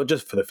 Not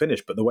just for the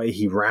finish, but the way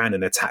he ran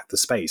and attacked the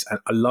space. And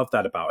I love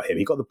that about him.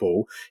 He got the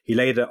ball, he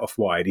laid it off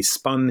wide, he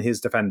spun his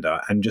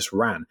defender and just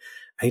ran.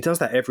 And he does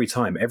that every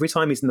time. Every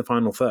time he's in the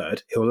final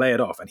third, he'll lay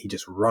it off and he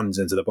just runs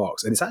into the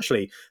box. And it's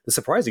actually, the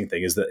surprising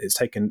thing is that it's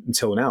taken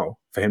until now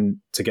for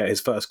him to get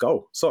his first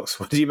goal. Socs,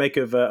 what did you make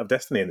of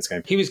Destiny in this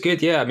game? He was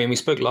good, yeah. I mean, we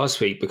spoke last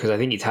week because I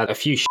think he'd had a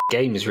few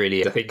games,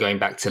 really. I think going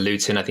back to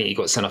Luton, I think he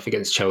got sent off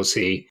against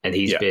Chelsea and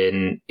he's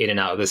been in and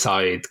out of the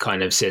side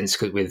kind of since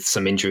with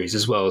some injuries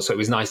as well. So it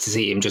was nice to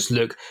see him just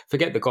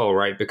forget the goal,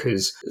 right?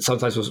 Because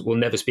sometimes we'll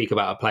never speak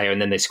about a player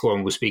and then they score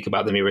and we'll speak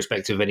about them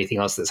irrespective of anything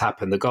else that's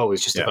happened. The goal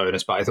is just a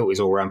bonus, but I thought his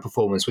all-round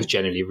performance was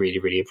generally really,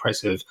 really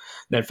impressive.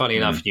 Then funnily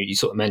enough, you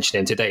sort of mentioned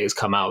him today. It's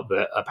come out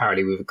that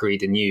apparently we've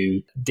agreed a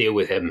new deal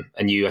with him.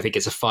 I think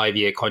it's a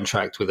 5-year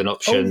contract with an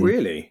option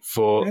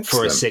for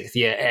a sixth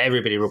year.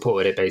 Everybody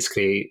reported it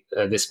basically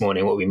this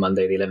morning, what will be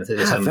Monday, the 11th of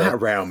December.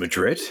 That Real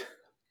Madrid.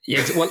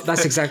 Yeah, well,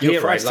 that's exactly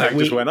Your it, right? price tag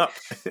just went up.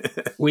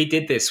 We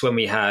did this when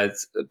we had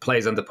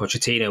players under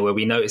Pochettino where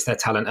we noticed their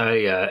talent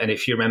earlier. And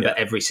if you remember,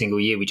 every single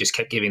year we just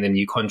kept giving them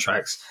new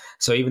contracts.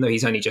 So even though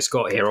he's only just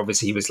got here,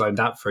 obviously he was loaned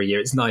out for a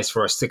year. It's nice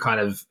for us to kind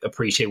of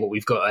appreciate what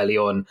we've got early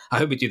on. I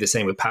hope we do the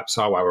same with Pap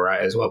Sarr while we're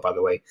at it as well, by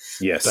the way.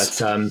 Yes.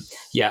 But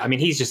I mean,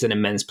 he's just an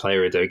immense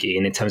player, Udogie.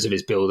 And in terms of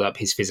his build-up,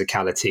 his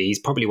physicality, he's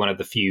probably one of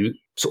the few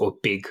sort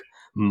of big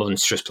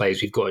monstrous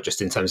players we've got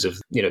just in terms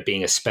of,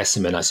 being a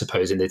specimen, I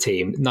suppose, in the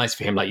team. Nice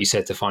for him, like you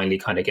said, to finally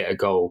kind of get a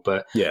goal.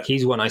 But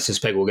he's one I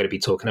suspect we're going to be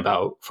talking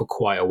about for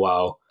quite a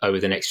while over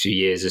the next few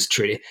years. As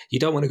truly, you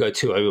don't want to go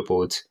too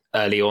overboard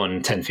early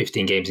on, 10,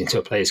 15 games into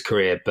a player's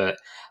career. But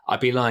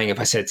I'd be lying if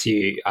I said to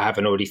you, I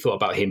haven't already thought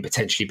about him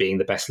potentially being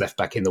the best left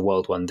back in the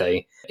world one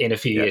day in a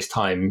few years'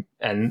 time.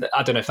 And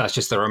I don't know if that's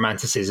just the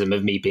romanticism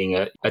of me being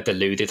a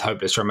deluded,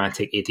 hopeless,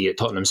 romantic idiot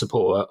Tottenham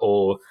supporter,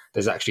 or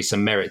there's actually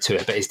some merit to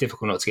it. But it's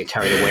difficult not to get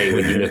carried away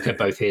when you look at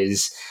both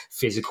his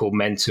physical,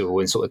 mental,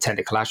 and sort of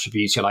technical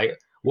attributes. You're like,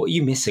 what are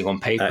you missing on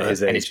paper?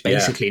 And it's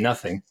basically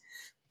nothing.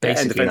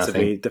 And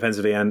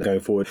defensively and going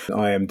forward,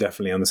 I am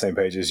definitely on the same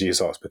page as you,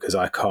 Socs, because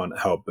I can't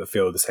help but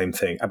feel the same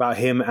thing about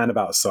him and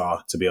about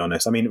Sarr, to be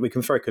honest. I mean, we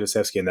can throw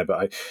Kulusevski in there,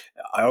 but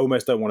I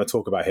almost don't want to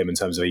talk about him in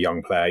terms of a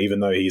young player, even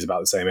though he's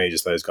about the same age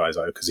as those guys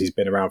are, because he's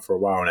been around for a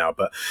while now.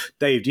 But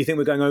Dave, do you think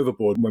we're going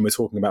overboard when we're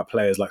talking about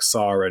players like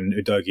Sarr and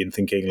Udogie and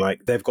thinking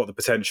like they've got the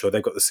potential,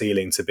 they've got the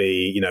ceiling to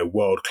be,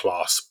 world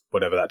class,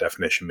 whatever that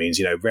definition means?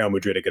 Real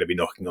Madrid are going to be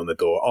knocking on the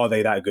door. Are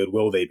they that good?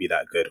 Will they be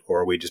that good? Or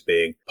are we just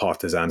being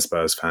partisan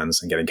Spurs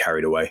fans and getting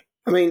carried away?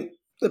 I mean,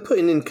 they're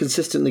putting in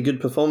consistently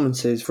good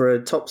performances for a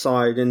top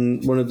side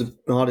in one of the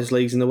hardest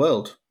leagues in the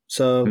world.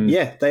 So,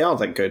 they are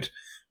that good.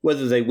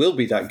 Whether they will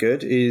be that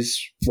good is,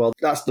 well,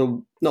 that's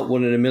not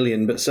 1 in a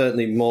million, but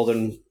certainly more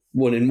than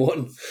 1 in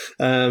 1.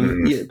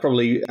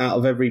 Probably out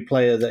of every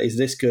player that is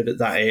this good at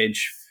that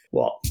age,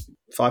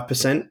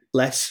 5%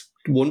 less?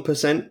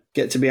 1%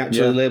 get to be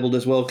actually labelled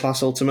as world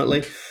class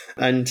ultimately.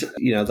 And,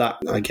 that,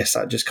 I guess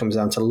that just comes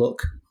down to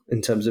luck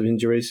in terms of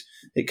injuries.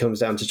 It comes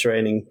down to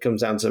training,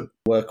 comes down to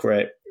work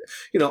rate.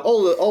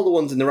 All the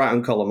ones in the right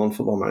hand column on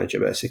Football Manager,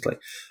 basically.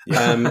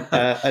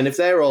 And if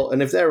they're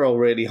all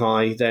really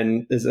high,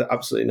 then there's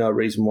absolutely no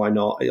reason why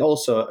not.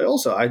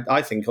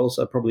 I think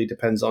probably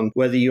depends on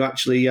whether you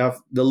actually have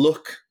the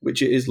luck,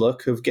 which it is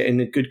luck, of getting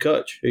a good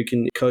coach who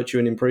can coach you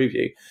and improve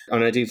you.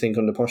 And I do think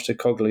under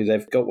Postecoglou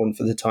they've got one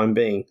for the time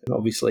being.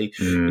 Obviously,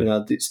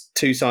 it's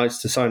two sides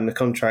to sign the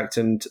contract,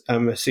 and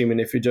I'm assuming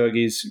if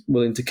Udogie is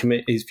willing to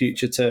commit his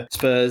future to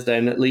Spurs,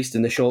 then at least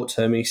in the short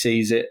term he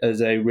sees it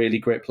as a really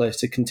great place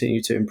to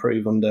continue to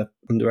improve under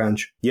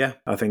Ange. Yeah,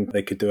 I think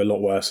they could do a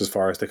lot worse as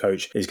far as the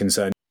coach is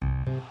concerned.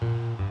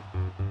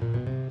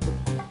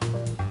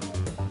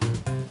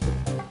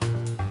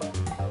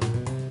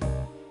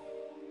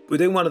 We're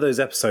doing one of those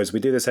episodes, we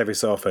do this every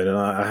so often, and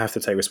I have to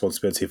take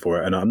responsibility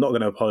for it, and I'm not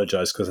going to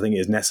apologise because I think it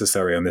is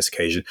necessary on this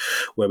occasion,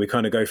 where we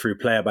kind of go through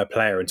player by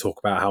player and talk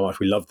about how much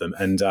we love them.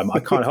 And I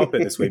can't help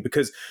it this week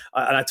because,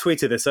 I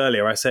tweeted this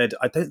earlier, I said,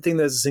 I don't think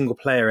there's a single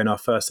player in our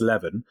first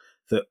 11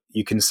 that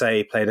you can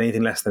say played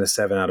anything less than a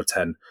 7 out of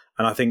 10.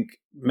 And I think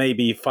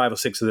maybe 5 or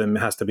 6 of them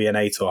has to be an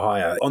 8 or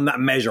higher. On that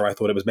measure, I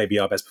thought it was maybe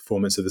our best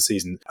performance of the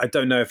season. I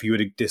don't know if you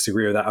would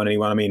disagree with that on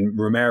anyone. I mean,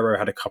 Romero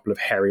had a couple of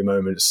hairy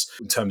moments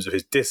in terms of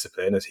his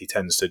discipline, as he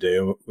tends to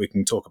do. We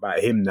can talk about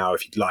him now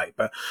if you'd like.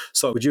 But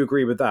so would you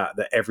agree with that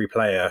every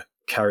player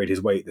carried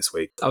his weight this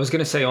week? I was going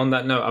to say on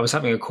that note, I was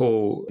having a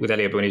call with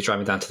Elio when he was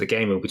driving down to the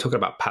game, and we were talking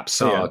about Pap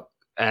Sarr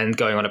and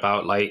going on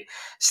about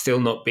still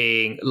not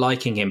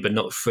liking him, but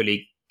not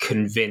fully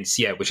convinced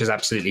yet, which is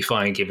absolutely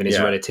fine given his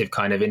relative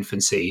kind of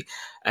infancy.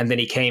 And then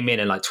he came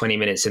in and 20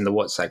 minutes in the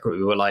WhatsApp group,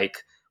 we were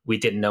like, we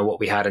didn't know what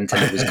we had until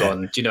it was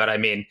gone. Do you know what I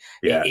mean?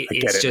 Yeah,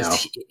 it's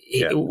just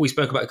we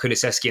spoke about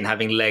Kulusevski and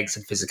having legs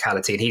and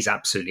physicality, and he's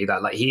absolutely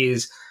that. He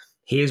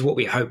is what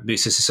we hope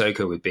Musa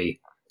Sissoko would be.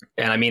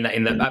 And I mean that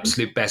in the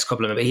absolute best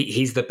compliment.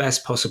 He's the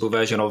best possible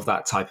version of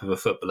that type of a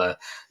footballer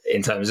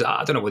in terms of,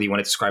 I don't know whether you want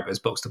to describe it as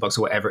box to box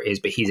or whatever it is,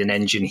 but he's an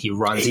engine. He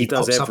runs, he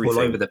pops up all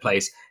over the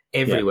place,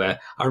 everywhere. Yeah.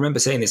 I remember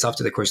saying this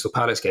after the Crystal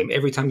Palace game.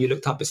 Every time you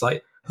looked up, it's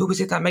like, who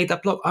was it that made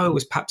that block? Oh, it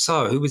was Pap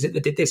Sarr. Who was it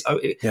that did this? Oh,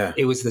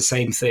 it was the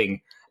same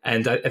thing.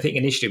 And I think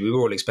initially we were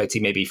all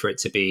expecting maybe for it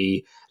to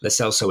be Lo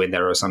Celso in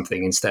there or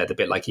something instead, a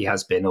bit like he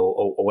has been,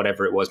 or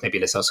whatever it was, maybe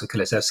Lo Celso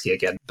Kulusevski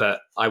again.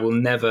 But I will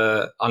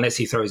never, unless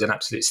he throws an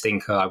absolute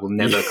stinker, I will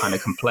never kind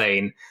of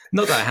complain.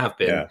 Not that I have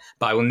been,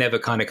 but I will never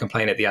kind of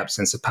complain at the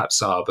absence of Pape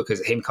Sarr,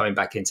 because him coming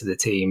back into the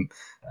team,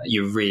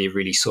 you really,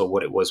 really saw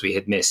what it was we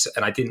had missed.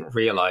 And I didn't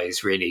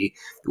realise, really,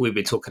 we've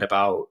been talking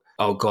about,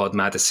 oh God,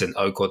 Maddison,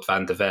 oh God,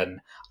 Van de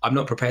Ven. I'm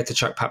not prepared to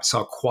chuck Pape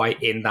Sarr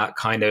quite in that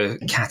kind of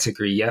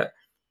category yet,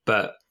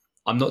 but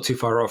I'm not too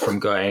far off from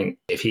going,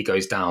 if he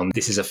goes down,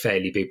 this is a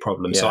fairly big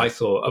problem. So I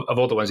thought, of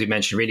all the ones we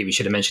mentioned, really, we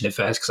should have mentioned it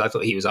first, because I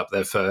thought he was up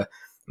there for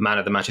man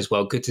of the match as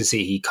well. Good to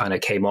see he kind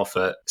of came off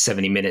at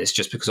 70 minutes,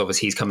 just because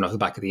obviously he's coming off the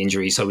back of the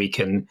injury, so we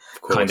can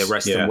kind of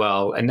rest him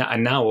well. And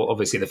now,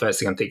 obviously, the first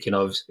thing I'm thinking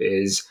of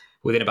is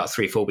within about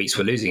 3-4 weeks,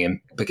 we're losing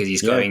him, because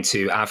he's going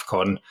to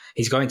AFCON.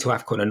 He's going to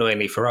AFCON,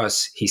 annoyingly for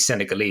us, he's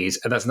Senegalese.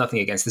 And that's nothing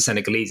against the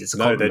Senegalese. It's a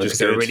compliment, because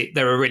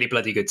they're a really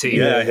bloody good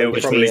team. Yeah, he'll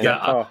probably get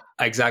far.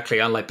 Exactly.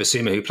 Unlike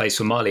Basuma, who plays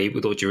for Mali,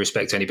 with all due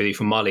respect to anybody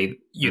from Mali,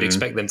 you'd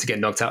expect them to get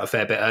knocked out a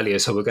fair bit earlier.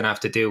 So we're going to have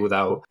to deal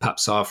without Pape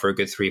Sarr for a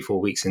good 3-4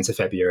 weeks into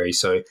February.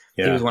 So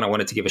he was one I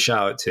wanted to give a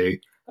shout out to.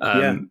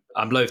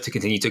 I'm loath to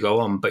continue to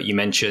go on, but you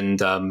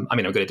mentioned, I mean, I'm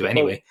going to do it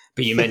anyway,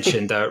 but you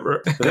mentioned...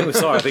 the thing with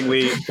Sarr, I think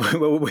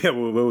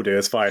we'll do,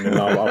 it's fine, and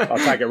I'll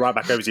tag it right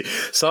back over to you.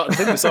 So the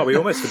thing with Sarr, we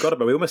almost forgot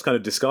about, we almost kind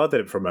of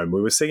discarded him for a moment.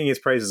 We were singing his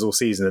praises all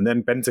season, and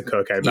then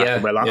Bentancur came back,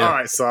 and we're like, all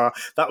right, Sarr,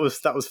 that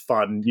was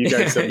fun. You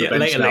go to the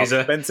bench now.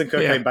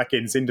 Bentancur came back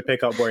in, seemed to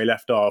pick up where he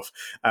left off,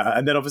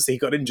 and then obviously he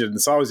got injured, and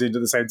Sarr was injured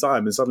at the same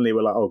time, and suddenly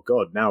we're like, oh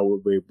God, now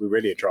we're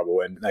really in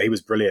trouble. And he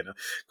was brilliant.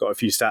 Got a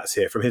few stats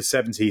here. From his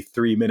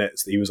 73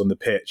 minutes that he was on the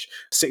pitch,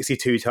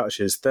 62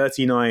 touches,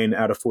 39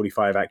 out of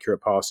 45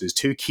 accurate passes,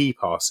 2 key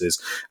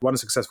passes, 1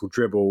 successful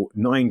dribble,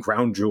 9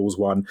 ground duels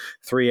won,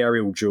 3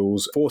 aerial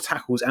duels, 4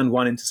 tackles and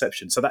 1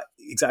 interception. So that,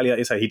 exactly like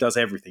you say, he does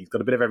everything. He's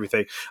got a bit of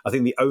everything. I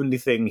think the only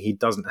thing he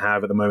doesn't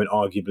have at the moment,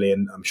 arguably,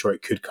 and I'm sure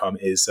it could come,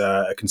 is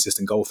a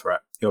consistent goal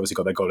threat. He obviously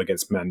got that goal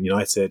against Man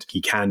United. He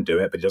can do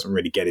it, but he doesn't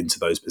really get into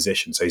those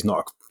positions. So he's not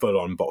a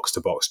full-on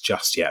box-to-box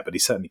just yet, but he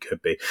certainly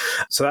could be.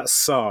 So that's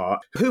Sarr.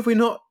 Who have we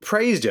not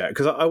praised yet?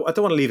 Because I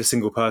don't want to leave a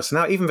single person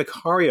out. Even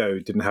Vicario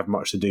didn't have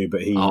much to do,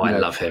 but he... I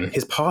love him.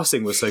 His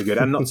passing was so good.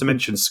 And not to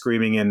mention,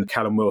 screaming in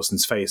Callum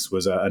Wilson's face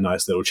was a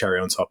nice little cherry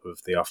on top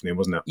of the afternoon,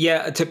 wasn't it?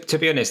 Yeah, to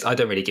be honest, I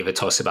don't really give a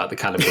toss about the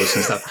Callum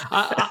Wilson stuff.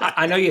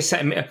 I know you're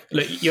setting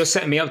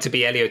me up to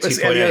be Elio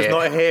 2.0 Elio's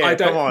not here.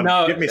 Come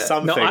on, give me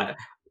something.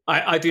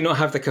 I do not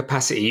have the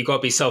capacity. You've got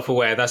to be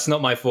self-aware. That's not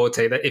my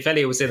forte. That if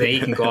Elio was there, he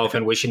can go off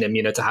and wishing him,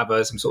 to have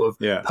some sort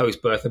of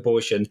post-birth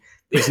abortion.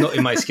 It's not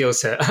in my skill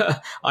set.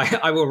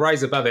 I will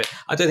rise above it.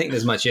 I don't think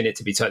there's much in it,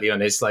 to be totally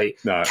honest.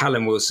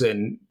 Callum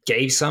Wilson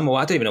gave some, or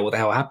I don't even know what the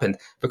hell happened.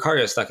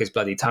 Vicario stuck his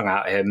bloody tongue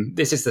out at him.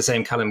 This is the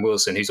same Callum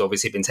Wilson who's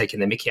obviously been taking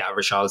the mickey out of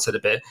Richarlison a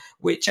bit,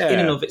 which in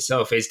and of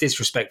itself is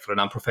disrespectful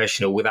and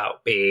unprofessional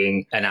without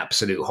being an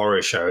absolute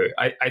horror show.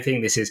 I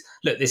think this is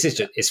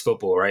just, it's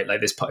football, right?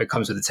 Like it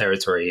comes with the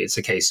territory. It's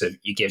a case of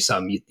you give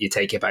some, you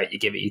take it back, you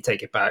give it, you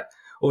take it back.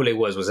 All it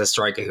was a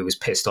striker who was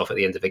pissed off at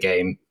the end of a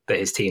game that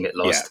his team had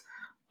lost.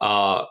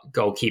 Our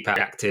goalkeeper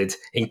acted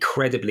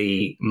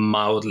incredibly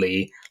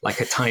mildly like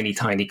a tiny,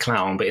 tiny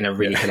clown, but in a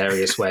really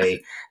hilarious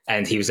way.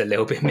 And he was a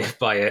little bit miffed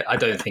by it. I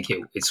don't think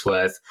it's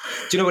worth.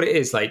 Do you know what it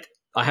is? Like,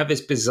 I have this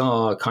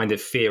bizarre kind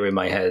of fear in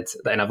my head,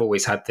 and I've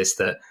always had this,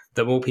 that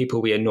the more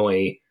people we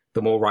annoy,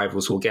 the more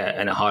rivals we'll get,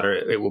 and the harder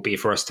it will be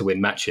for us to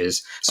win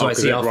matches. So I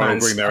see our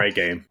fans bring their A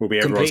game. Will be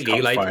everyone's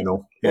cup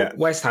final. Yeah.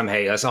 West Ham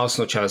hate us,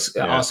 Arsenal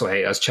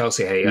hate us,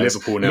 Chelsea hate us.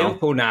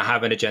 Liverpool now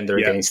have an agenda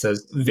against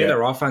us. Villa,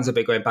 our fans have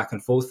been going back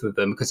and forth with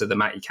them because of the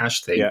Matty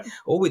Cash thing. Yeah.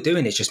 All we're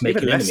doing is just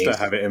making enemies.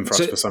 Leicester have it in for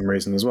us for some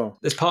reason as well.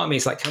 There's part of me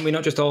is like, can we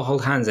not just all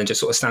hold hands and just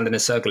sort of stand in a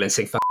circle and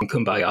sing fucking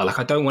Kumbaya? Like,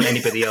 I don't want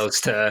anybody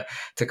else to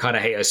kind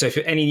of hate us. So if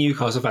any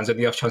Newcastle fans on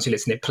the off chance you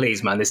listen,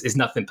 please, man, this is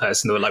nothing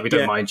personal. Like, we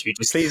don't mind you.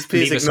 Just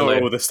please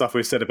ignore all the stuff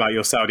we've said about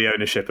your Saudi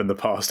ownership in the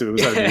past. It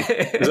was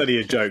only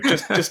a joke.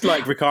 Just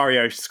like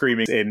Vicario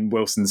screaming in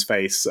Wilson's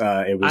face.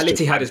 It was.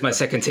 Al-Ittihad is my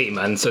second team,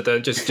 man. So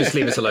just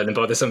leave us alone and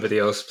bother somebody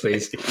else,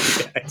 please.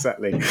 Yeah,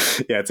 exactly.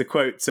 Yeah, to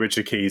quote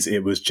Richard Keys,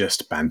 it was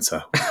just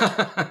banter.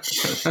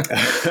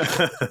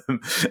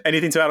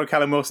 Anything to add on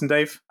Callum Wilson,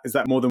 Dave? Is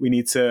that more than we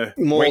need to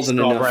waste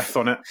our breath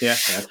on it? Yeah.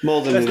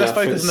 More than enough. Let's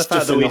focus on the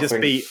fact that we just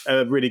beat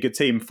a really good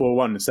team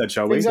 4-1 instead,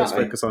 shall we?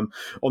 Exactly. Let's focus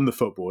on the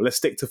football. Let's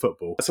stick to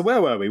football. So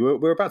where were we?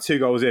 We're about 2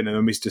 goals in, and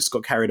then we just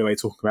got carried away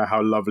talking about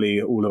how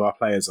lovely all of our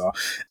players are.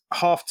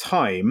 Half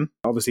time,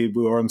 obviously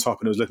we were on top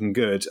and it was looking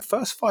good.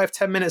 First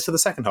 5-10 minutes of the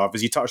second half,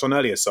 as you touched on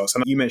earlier, Socs,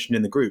 and you mentioned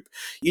in the group,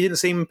 you didn't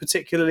seem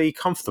particularly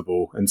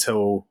comfortable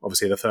until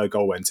obviously the third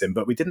goal went in,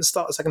 but we didn't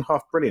start the second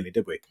half brilliantly,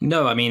 did we?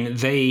 No, I mean,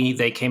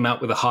 they came out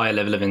with a higher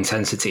level of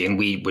intensity and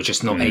we were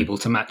just not able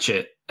to match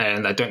it.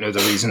 And I don't know the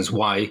reasons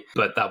why,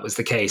 but that was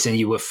the case. And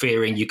you were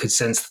fearing, you could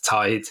sense the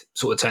tide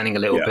sort of turning a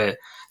little bit.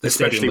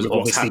 Especially with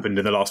what's happened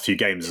in the last few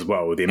games as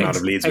well, with the amount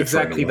of leads.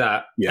 Exactly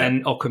that. Yeah.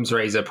 And Occam's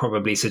razor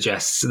probably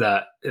suggests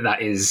that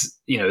that is,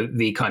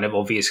 the kind of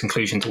obvious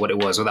conclusion to what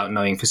it was without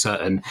knowing for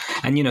certain.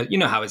 And, you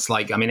know how it's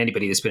like, I mean,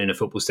 anybody that's been in a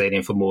football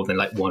stadium for more than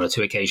like one or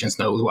two occasions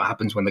knows what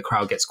happens when the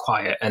crowd gets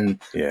quiet.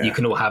 And you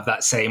can all have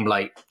that same,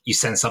 like, you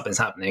sense something's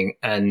happening.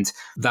 And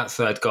that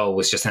third goal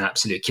was just an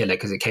absolute killer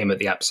because it came at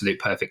the absolute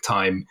perfect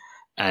time.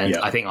 And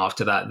I think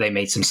after that, they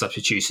made some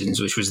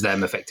substitutions, which was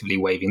them effectively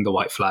waving the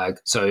white flag.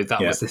 So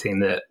that was the thing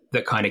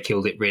that kind of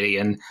killed it, really.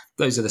 And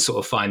those are the sort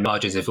of fine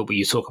margins of football.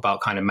 You talk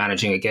about kind of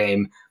managing a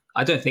game.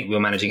 I don't think we were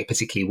managing it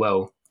particularly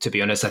well, to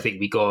be honest. I think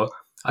we got,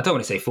 I don't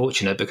want to say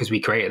fortunate because we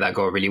created that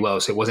goal really well.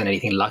 So it wasn't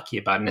anything lucky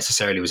about it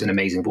necessarily. It was an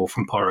amazing ball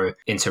from Porro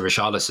into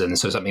Richarlison.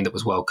 So something that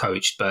was well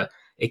coached, but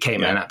it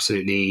came at an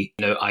absolutely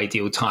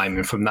ideal time.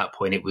 And from that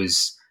point, it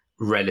was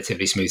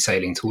relatively smooth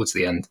sailing towards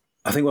the end.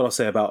 I think what I'll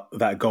say about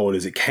that goal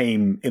is it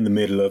came in the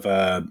middle of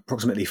a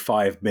approximately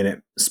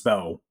 5-minute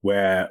spell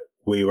where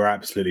we were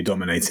absolutely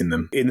dominating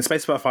them. In the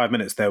space of about 5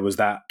 minutes, there was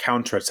that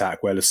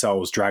counter-attack where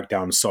Lascelles dragged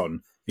down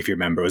Son, if you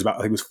remember. It was about, I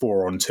think it was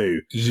 4-on-2.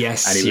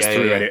 Yes. And he was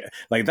through it.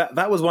 Like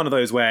that was one of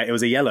those where it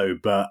was a yellow,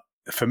 but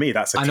for me,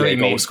 that's a clear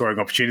goal scoring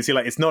opportunity.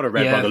 Like, it's not a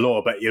red by the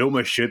law, but it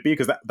almost should be,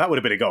 because that would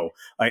have been a goal.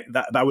 Like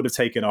that would have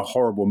taken a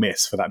horrible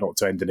miss for that not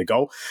to end in a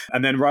goal.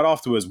 And then right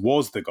afterwards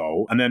was the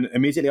goal. And then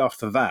immediately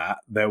after that,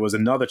 there was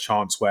another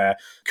chance where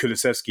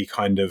Kulusevski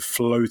kind of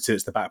floated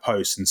to the back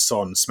post and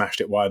Son smashed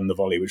it wide on the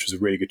volley, which was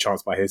a really good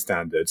chance by his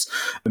standards.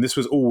 And this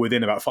was all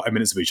within about 5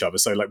 minutes of each other.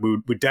 So like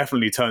we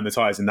definitely turned the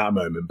tides in that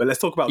moment. But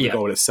let's talk about the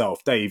goal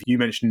itself. Dave, you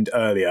mentioned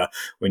earlier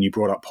when you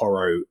brought up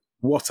Porro,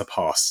 what a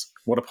pass.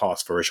 What a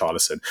pass for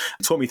Richarlison.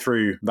 Talk me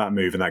through that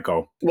move and that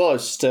goal. Well,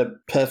 it's just a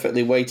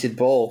perfectly weighted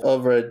ball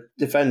over a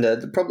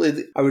defender.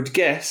 Probably, I would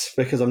guess,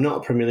 because I'm not a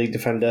Premier League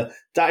defender,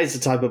 that is the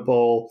type of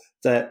ball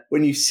that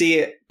when you see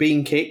it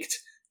being kicked,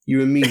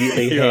 you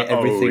immediately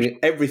hit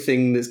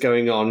everything that's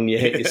going on, and you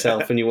hit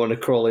yourself and you want to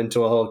crawl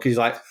into a hole because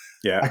you're like,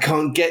 I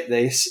can't get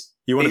this.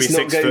 You want to be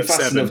 6'7" It's not going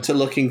fast enough to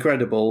look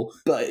incredible,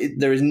 but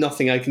there is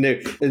nothing I can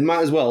do. It might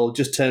as well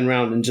just turn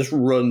around and just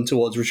run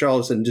towards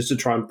Richarlison just to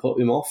try and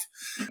put him off.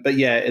 But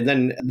and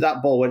then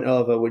that ball went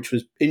over, which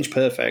was inch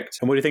perfect.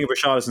 And what do you think of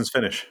Richarlison's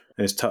finish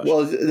and his touch?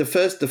 Well, the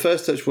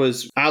first touch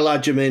was a la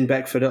Jermaine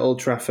Beckford at Old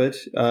Trafford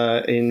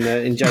in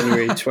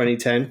January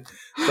 2010.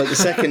 But the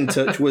second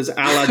touch was a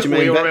la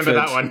Jermaine Beckford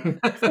that one.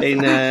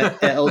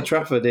 at Old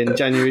Trafford in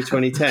January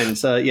 2010.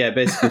 So,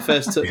 basically, the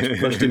first touch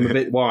pushed him a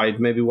bit wide,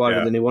 maybe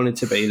wider than he wanted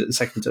to be. The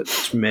second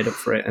touch made up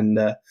for it and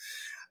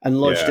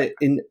lodged it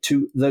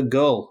into the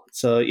goal.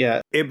 So,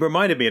 It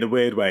reminded me in a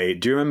weird way.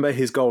 Do you remember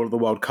his goal of the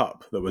World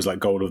Cup that was like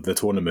goal of the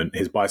tournament,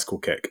 his bicycle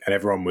kick, and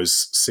everyone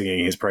was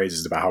singing his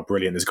praises about how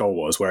brilliant this goal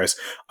was? Whereas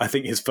I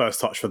think his first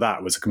touch for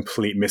that was a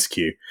complete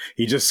miscue.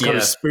 He just kind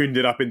of spooned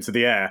it up into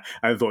the air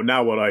and thought,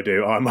 now what do I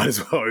do? I might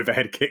as well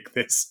overhead kick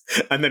this.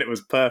 And then it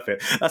was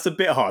perfect. That's a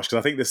bit harsh because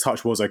I think this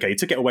touch was okay. He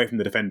took it away from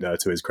the defender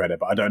to his credit,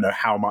 but I don't know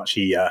how much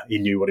he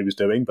knew what he was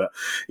doing. But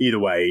either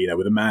way,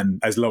 with a man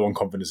as low on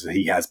confidence as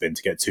he has been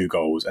to get 2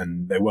 goals,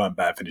 and they weren't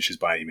bad finishes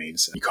by any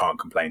means, you can't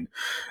complain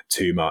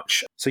too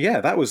much. So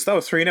that was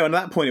 3-0. And at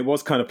that point, it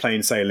was kind of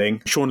plain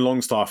sailing. Sean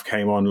Longstaff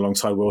came on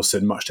alongside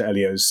Wilson, much to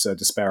Elio's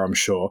despair, I'm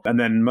sure. And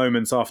then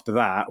moments after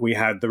that, we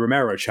had the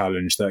Romero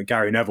challenge that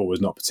Gary Neville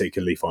was not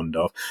particularly fond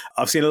of.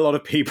 I've seen a lot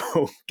of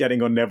people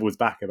getting on Neville's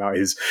back about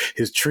his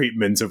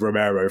treatment of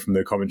Romero from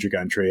the commentary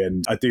gantry.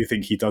 And I do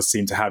think he does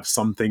seem to have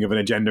something of an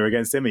agenda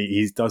against him.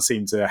 He does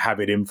seem to have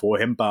it in for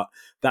him. But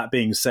that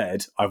being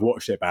said, I've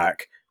watched it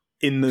back.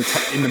 In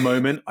the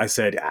moment, I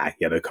said,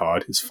 yellow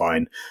card, it's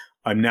fine.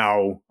 I'm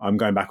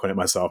going back on it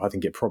myself. I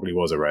think it probably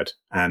was a red.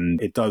 And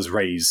it does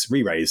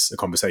re-raise a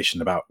conversation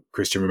about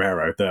Christian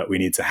Romero that we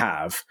need to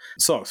have.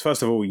 Socs,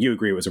 first of all, you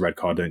agree it was a red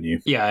card, don't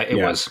you? Yeah,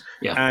 it was.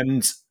 Yeah.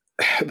 And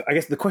I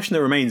guess the question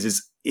that remains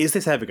is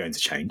this ever going to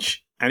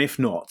change? And if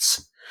not,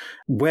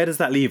 where does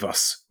that leave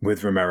us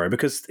with Romero?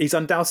 Because he's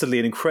undoubtedly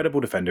an incredible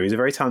defender. He's a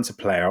very talented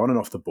player on and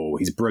off the ball.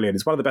 He's brilliant.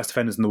 He's one of the best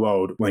defenders in the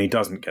world when he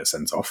doesn't get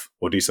sent off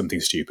or do something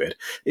stupid.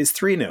 It's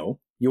 3-0.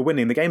 You're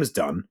winning. The game is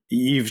done.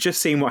 You've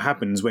just seen what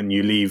happens when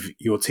you leave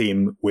your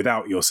team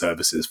without your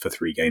services for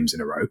 3 games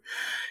in a row.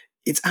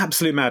 It's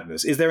absolute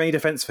madness. Is there any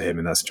defence for him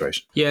in that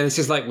situation? Yeah, this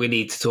is like we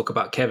need to talk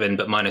about Kevin,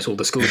 but minus all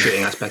the school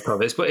shooting aspect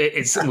of it. But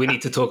we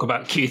need to talk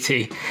about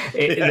Cuti.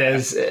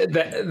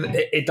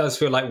 It does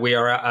feel like we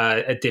are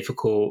at a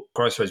difficult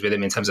crossroads with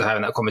him in terms of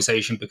having that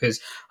conversation, because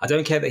I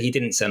don't care that he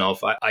didn't send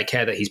off. I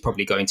care that he's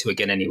probably going to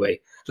again anyway.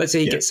 Let's say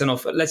he gets sent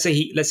off. Let's say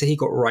he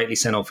got rightly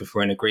sent off if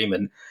we're in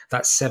agreement.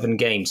 That's 7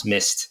 games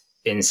missed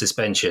in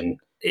suspension.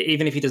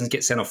 Even if he doesn't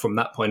get sent off from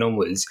that point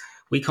onwards,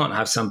 we can't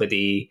have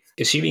somebody,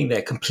 assuming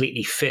they're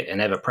completely fit and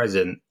ever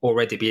present,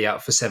 already be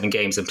out for 7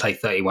 games and play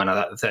 31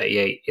 out of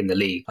 38 in the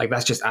league. Like,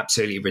 that's just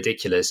absolutely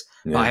ridiculous.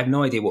 Yeah. But I have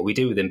no idea what we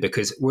do with him,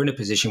 because we're in a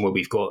position where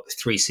we've got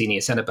 3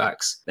 senior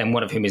centre-backs, and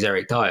one of whom is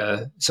Eric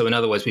Dyer. So in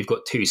other words, we've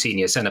got 2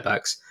 senior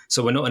centre-backs.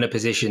 So we're not in a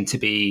position to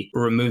be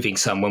removing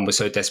some when we're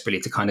so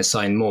desperately to kind of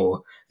sign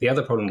more. The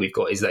other problem we've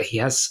got is that he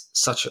has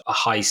such a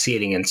high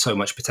ceiling and so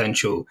much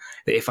potential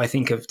that if I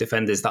think of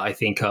defenders that I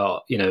think are,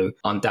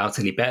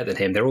 undoubtedly better than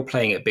him, they're all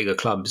playing at bigger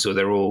clubs, or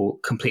they're all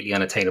completely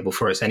unattainable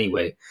for us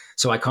anyway.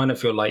 So I kind of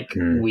feel like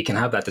we can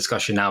have that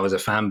discussion now as a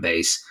fan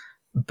base,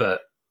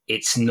 but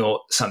it's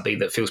not something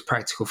that feels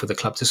practical for the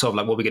club to solve.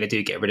 Like, what we're going to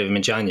do, get rid of him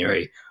in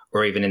January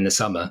or even in the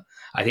summer?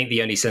 I think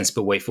the only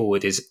sensible way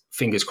forward is,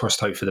 fingers crossed,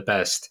 hope for the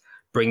best.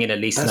 Bring in at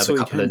least another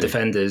couple of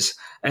defenders.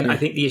 And I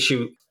think the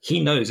issue he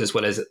knows as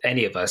well as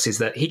any of us is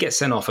that he gets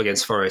sent off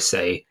against Forest,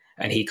 say,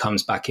 and he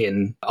comes back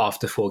in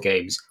after 4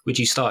 games. Would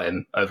you start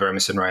him over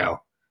Emerson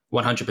Royale?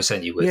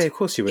 100% you would. Yeah, of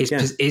course you would.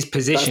 His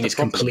position is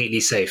completely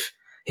safe.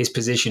 His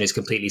position is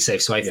completely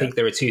safe. So I think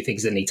there are 2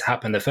 things that need to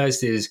happen. The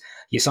first is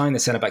you sign the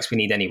centre-backs we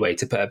need anyway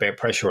to put a bit of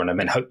pressure on them,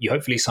 and you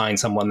hopefully sign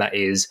someone that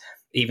is,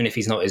 even if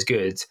he's not as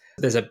good,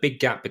 there's a big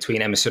gap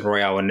between Emerson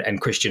Royale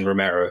and Christian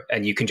Romero,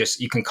 and you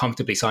can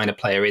comfortably sign a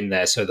player in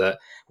there so that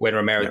when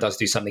Romero does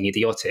do something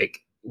idiotic,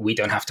 we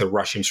don't have to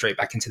rush him straight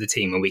back into the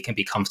team, and we can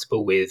be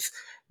comfortable with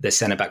the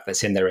centre-back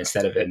that's in there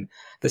instead of him.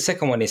 The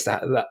second one is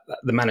that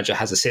the manager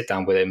has a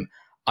sit-down with him.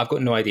 I've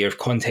got no idea if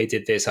Conte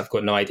did this. I've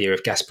got no idea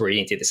if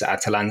Gasperini did this at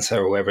Atalanta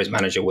or whoever his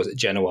manager was at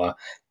Genoa.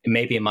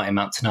 Maybe it might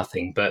amount to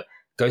nothing, but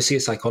go see a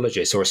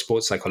psychologist or a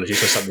sports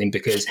psychologist or something,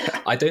 because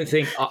I don't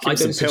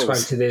subscribe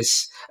to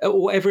this,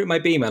 whatever it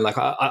might be, man. Like,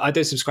 I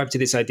don't subscribe to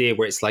this idea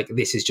where it's like,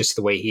 this is just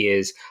the way he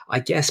is, I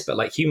guess. But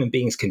like, human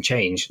beings can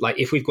change. Like,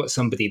 if we've got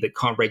somebody that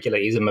can't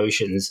regulate his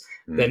emotions,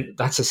 then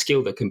that's a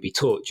skill that can be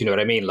taught. Do you know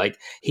what I mean? Like,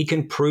 he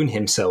can prune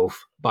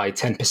himself by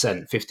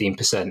 10%,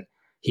 15%.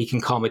 He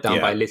can calm it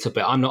down by a little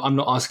bit. I'm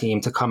not asking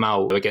him to come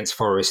out against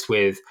Forest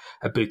with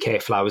a bouquet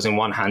of flowers in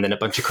one hand and a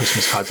bunch of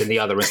Christmas cards in the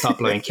other and start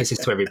blowing kisses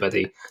to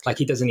everybody. Like,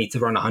 he doesn't need to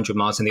run 100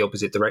 miles in the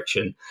opposite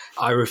direction.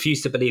 I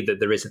refuse to believe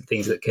that there isn't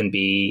things that can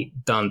be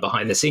done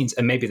behind the scenes,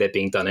 and maybe they're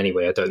being done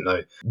anyway, I don't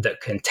know,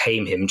 that can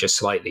tame him just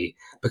slightly,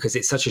 because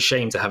it's such a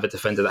shame to have a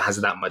defender that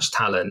has that much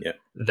talent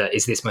that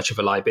is this much of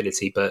a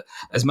liability. But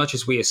as much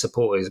as we as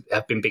supporters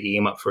have been bigging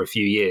him up for a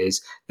few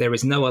years, there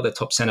is no other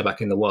top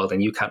centre-back in the world,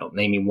 and you cannot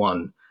name me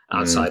one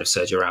outside of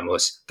Sergio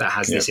Ramos that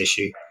has this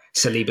issue.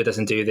 Saliba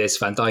doesn't do this.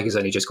 Van Dijk has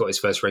only just got his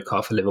first red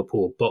card for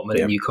Liverpool. Botman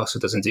at Newcastle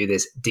doesn't do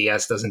this.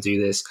 Diaz doesn't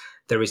do this.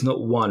 There is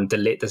not one. De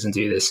Ligt doesn't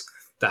do this,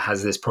 that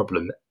has this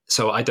problem.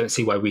 So I don't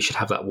see why we should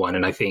have that one.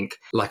 And I think,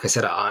 like I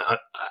said,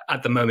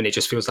 at the moment, it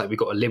just feels like we've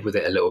got to live with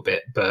it a little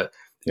bit. But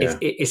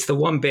it's the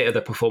one bit of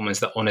the performance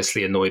that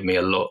honestly annoyed me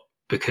a lot,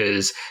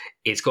 because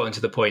it's gotten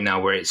to the point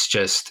now where it's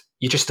just,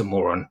 you're just a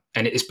moron,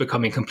 and it's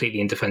becoming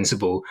completely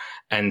indefensible.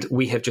 And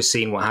we have just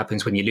seen what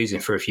happens when you're losing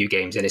for a few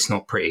games, and it's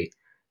not pretty.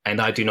 And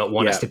I do not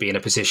want us to be in a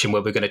position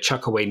where we're going to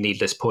chuck away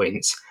needless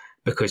points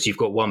because you've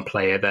got one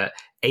player that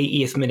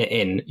 80th minute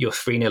in, you're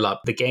 3-0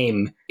 up, the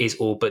game is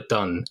all but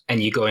done,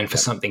 and you go in for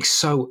something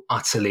so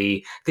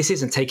utterly, this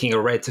isn't taking a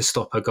red to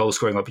stop a goal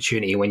scoring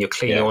opportunity when you're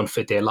clinging on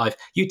for dear life.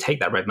 You take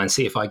that red, man,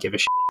 see if I give a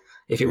shit.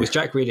 If it was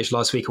Jack Grealish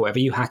last week or whatever,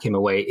 you hack him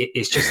away.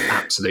 It's just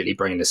absolutely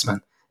brainless,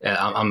 man.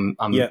 I'm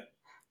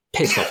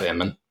pissed off at him,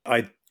 man.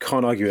 I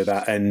can't argue with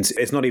that, and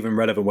it's not even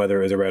relevant whether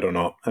it was a red or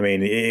not. I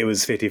mean, it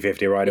was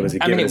 50-50, right? It was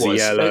a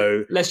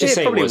yellow. Let's just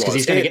say it was, because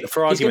he's going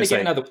to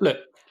get another... Look,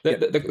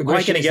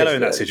 why get a yellow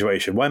in that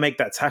situation? Why make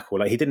that tackle?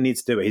 Like, he didn't need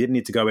to do it. He didn't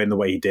need to go in the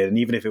way he did. And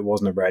even if it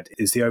wasn't a red,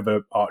 it's the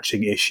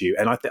overarching issue.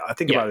 And I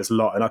think about this a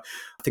lot. And I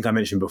think I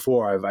mentioned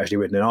before, I've actually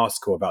written an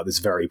article about this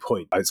very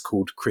point. It's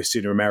called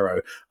Christian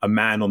Romero, a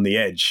man on the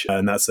edge.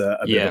 And that's a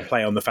bit of a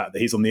play on the fact that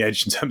he's on the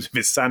edge in terms of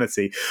his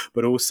sanity.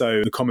 But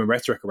also the common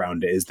rhetoric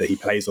around it is that he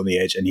plays on the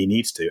edge and he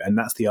needs to. And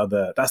that's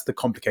the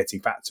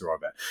complicating factor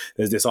of it.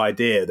 There's this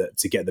idea that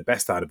to get the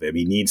best out of him,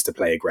 he needs to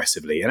play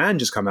aggressively. And Ange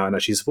has come out and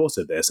actually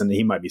supported this. And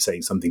he might be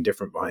saying something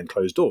different behind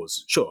closed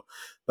doors, sure,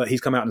 but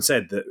he's come out and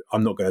said that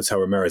I'm not going to tell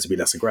Romero to be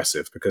less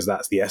aggressive, because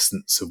that's the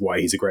essence of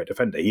why he's a great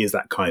defender. He is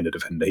that kind of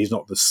defender. He's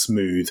not the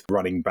smooth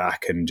running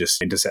back and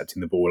just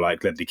intercepting the ball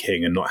like Ledley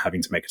King and not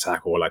having to make a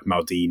tackle like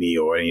Maldini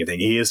or anything.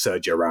 He is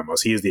Sergio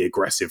Ramos. He is the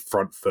aggressive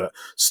front foot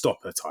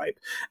stopper type.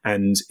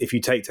 And if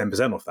you take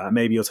 10% off that,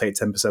 maybe you'll take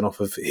 10% off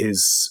of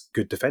his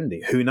good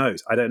defending. Who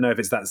knows? I don't know if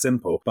it's that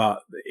simple,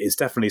 but it's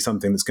definitely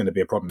something that's going to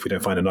be a problem if we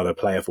don't find another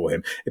player for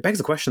him. It begs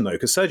the question though,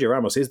 because Sergio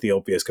Ramos is the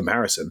obvious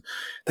comparison.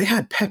 They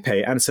had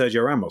Pepe and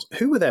Sergio Ramos.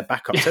 Who were their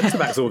backup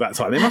centre-backs all that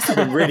time? They must have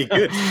been really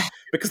good,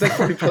 because they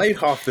probably played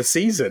half the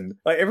season.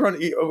 Like, everyone,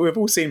 we've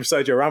all seen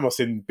Sergio Ramos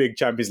in big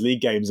Champions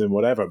League games and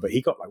whatever, but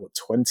he got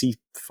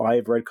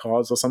 25 red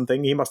cards or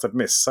something. He must have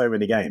missed so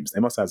many games. They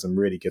must have some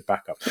really good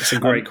backup. That's a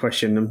great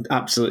question. I'm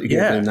absolutely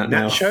giving that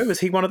now. Nacho, was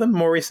he one of them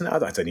more recent? I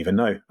don't even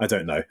know. I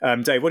don't know.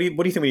 Dave, what do you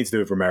think we need to do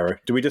with Romero?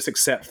 Do we just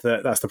accept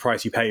that that's the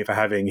price you pay for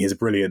having his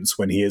brilliance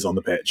when he is on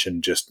the pitch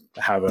and just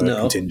have a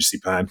contingency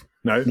plan?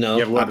 No,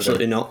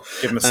 absolutely not.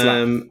 Give him a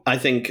slap. I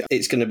think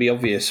it's going to be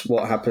obvious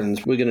what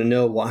happens. We're going to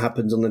know what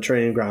happens on the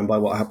training ground by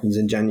what happens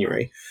in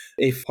January.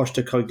 If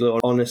Postecoglou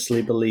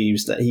honestly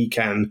believes that he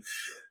can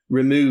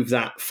remove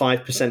that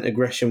 5%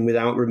 aggression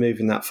without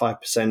removing that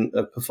 5%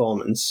 of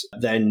performance,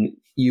 then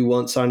you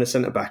won't sign a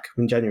centre-back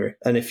in January.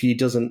 And if he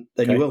doesn't,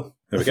 then you will.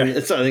 I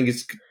think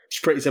it's It's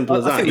pretty simple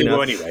as that. I think we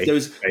will anyway.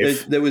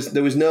 There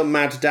was no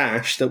mad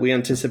dash that we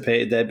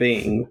anticipated there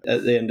being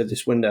at the end of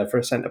this window for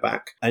a centre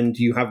back, and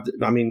you have.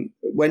 I mean,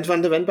 when's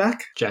Van der Ven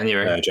back?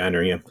 January.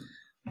 January. Yeah.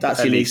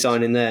 That's your new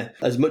signing there.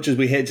 As much as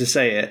we hate to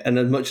say it, and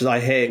as much as I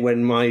hate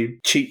when my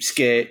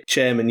cheapskate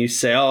chairman used to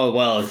say, "Oh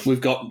well, we've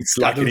got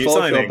Adam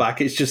Forshaw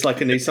back," it's just like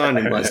a new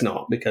signing. Well, it's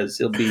not,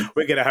 because it'll be.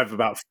 We're going to have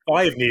about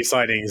 5 new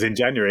signings in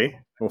January.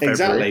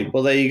 Exactly.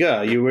 Well, there you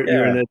go. You're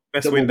in a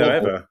best window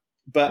ever.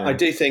 But I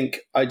do think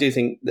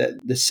that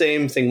the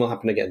same thing will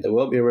happen again. There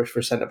won't be a rush for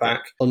a centre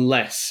back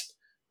unless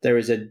there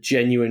is a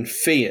genuine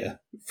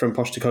fear from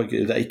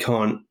Postecoglou that he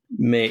can't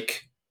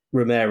make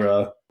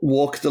Romero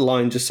walk the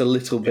line just a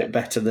little bit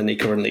better than he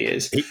currently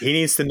is. He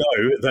needs to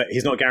know that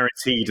he's not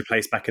guaranteed a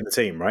place back in the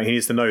team, right? He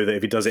needs to know that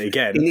if he does it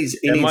again,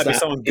 there might be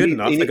someone good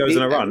enough that goes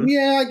on a run.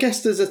 Yeah, I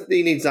guess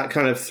he needs that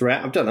kind of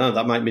threat. I don't know.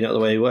 That might be not the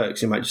way he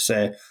works. He might just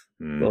say,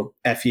 well,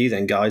 F you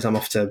then, guys. I'm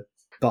off to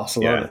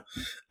Barcelona.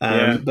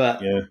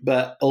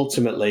 But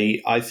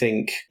ultimately, I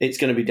think it's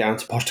going to be down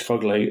to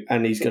Postecoglou,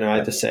 and he's going to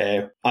either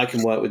say, I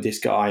can work with this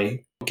guy,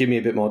 give me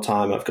a bit more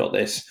time, I've got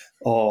this,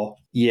 or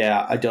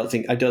I don't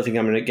think I'm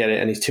going to get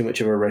it, and it's too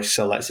much of a risk,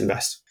 so let's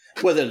invest.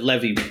 Whether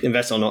Levy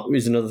invests or not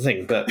is another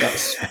thing, but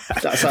that's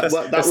for a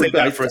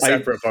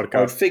separate podcast.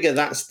 I would figure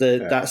that's the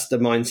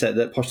mindset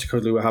that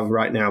Postecoglou will have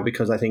right now,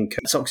 because I think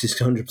Socs is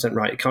 100%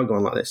 right. It can't go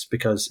on like this,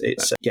 because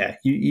it's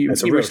you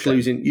risk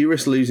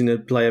losing a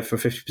player for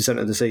 50%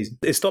 of the season.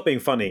 It stopped being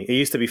funny. It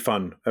used to be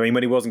fun. I mean,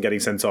 when he wasn't getting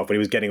sent off, when he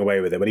was getting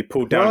away with it, when he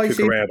pulled down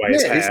Cucurella by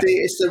his hair.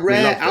 It's the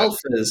rare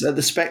alphas at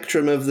the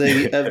spectrum of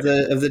the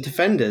of the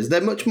defenders.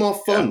 They're much more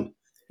fun. Yeah.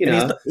 You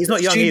know, he's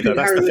not young either.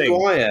 That's Harry the thing.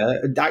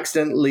 Maguire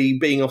accidentally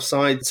being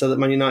offside so that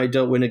Man United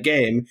don't win a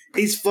game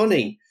is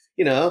funny.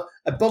 You know,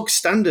 a bog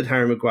standard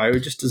Harry Maguire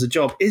who just does a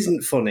job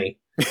isn't funny.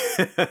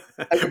 A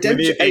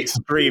redemption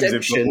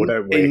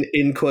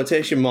in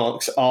quotation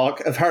marks arc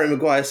of Harry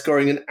Maguire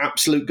scoring an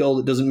absolute goal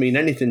that doesn't mean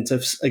anything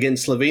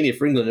against Slovenia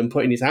for England and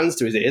putting his hands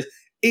to his ears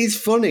is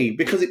funny,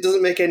 because it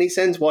doesn't make any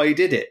sense why he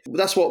did it.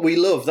 That's what we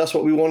love. That's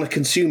what we want to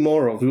consume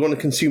more of. We want to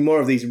consume more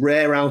of these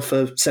rare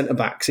alpha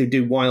centre-backs who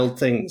do wild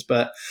things,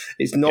 but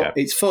it's not. Yeah.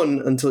 It's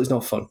fun until it's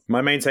not fun. My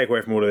main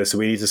takeaway from all of this is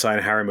we need to sign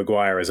Harry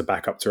Maguire as a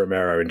backup to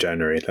Romero in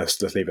January.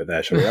 Let's leave it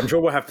there, shall we? I'm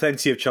sure we'll have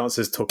plenty of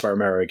chances to talk about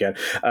Romero again.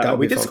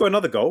 We did score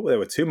another goal. There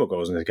were 2 more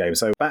goals in this game.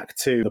 So back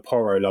to the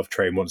Porro love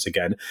train once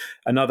again.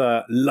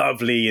 Another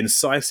lovely,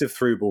 incisive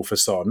through ball for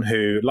Son,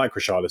 who, like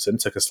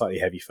Richarlison, took a slightly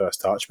heavy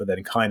first touch, but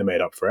then kind of made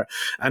up for it.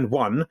 And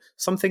won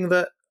something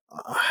that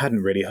I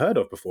hadn't really heard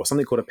of before,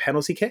 something called a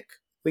penalty kick.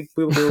 We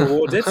were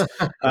awarded,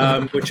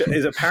 which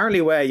is apparently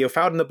where you're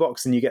fouled in the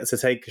box and you get to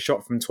take a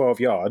shot from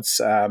 12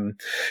 yards,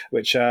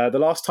 which the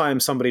last time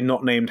somebody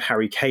not named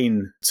Harry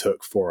Kane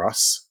took for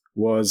us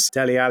was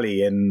Dele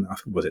Alli in,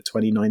 was it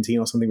 2019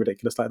 or something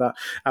ridiculous like that?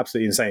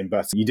 Absolutely insane.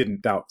 But you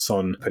didn't doubt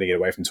Son putting it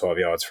away from 12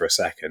 yards for a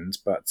second.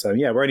 But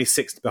we're only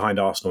 6th behind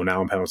Arsenal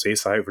now on penalties,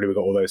 so hopefully we've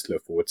got all those to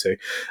look forward to.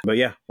 But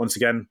yeah, once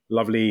again,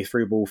 lovely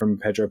through ball from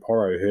Pedro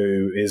Porro,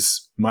 who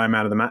is my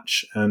man of the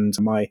match and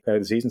my player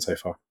of the season so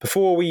far.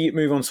 Before we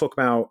move on to talk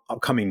about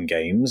upcoming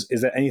games,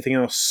 is there anything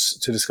else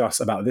to discuss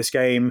about this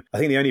game? I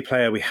think the only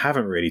player we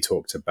haven't really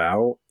talked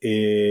about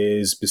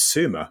is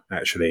Bissouma,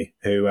 actually,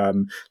 who,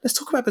 let's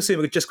talk about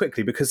Bissouma just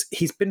quickly, because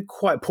he's been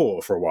quite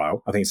poor for a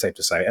while, I think it's safe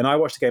to say. And I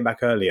watched the game back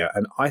earlier,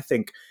 and I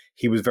think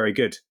he was very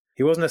good.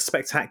 He wasn't as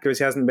spectacular as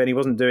he hasn't been. He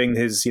wasn't doing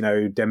his,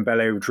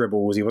 Dembele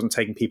dribbles. He wasn't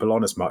taking people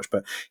on as much,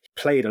 but he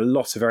played a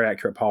lot of very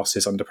accurate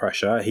passes under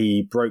pressure.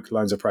 He broke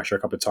lines of pressure a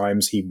couple of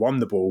times. He won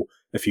the ball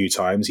a few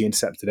times. He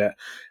intercepted it.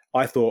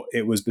 I thought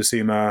it was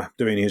Bissouma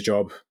doing his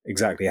job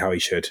exactly how he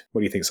should.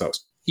 What do you think,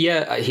 Sox?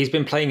 Yeah, he's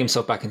been playing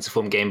himself back into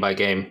form game by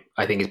game,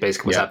 I think is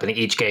basically what's happening.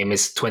 Each game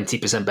is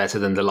 20% better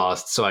than the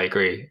last, so I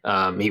agree.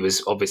 He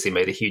was obviously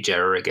made a huge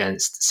error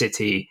against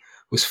City,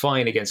 was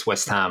fine against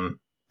West Ham,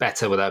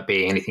 better without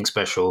being anything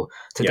special.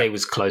 Today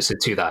was closer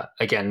to that.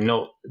 Again,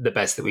 not the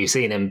best that we've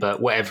seen him,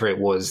 but whatever it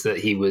was that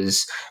he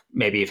was,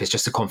 maybe if it's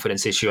just a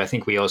confidence issue. I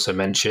think we also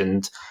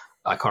mentioned,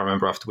 I can't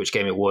remember after which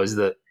game it was,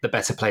 that the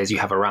better players you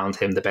have around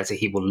him, the better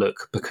he will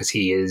look, because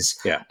he is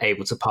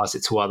able to pass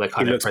it to other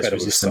kind of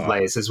press-resistant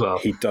players as well.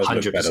 He does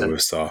 100%. Look better with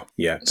Sarr.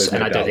 Yeah,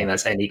 and I don't think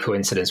that's any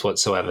coincidence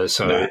whatsoever.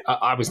 So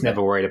I was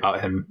never worried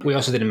about him. We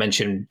also didn't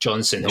mention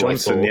Johnson, who I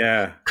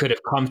thought could have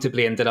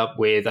comfortably ended up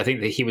with, I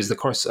think that he was the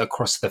cross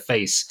across the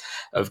face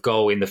of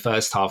goal in the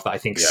first half that I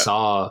think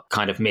Sarr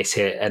kind of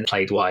mishit and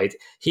played wide.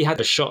 He had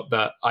a shot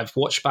that I've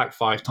watched back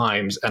 5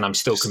 times and I'm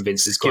still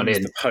convinced it's gone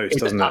in. The post,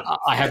 doesn't it?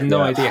 I have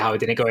no idea how it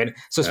didn't go in.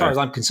 So as far as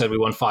I'm concerned, we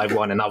won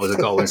 5-1 and that was a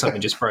goal and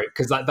something just broke,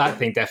 because that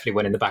thing definitely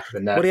went in the back of the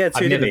net. Well, he had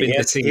 2, didn't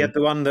he? He had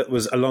the one that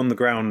was along the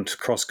ground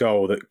cross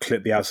goal that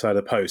clipped the outside of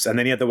the post, and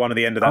then he had the one at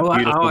the end of that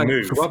beautiful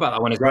move. I forgot about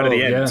that one as right well. At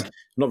the end.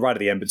 Not right at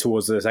the end, but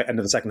towards the end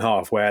of the second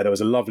half, where there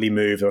was a lovely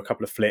move. There were a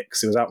couple of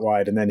flicks. It was out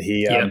wide, and then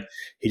he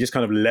just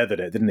kind of leathered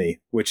it, didn't he?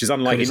 Which is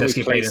unlike in most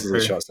places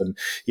of shots. And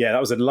that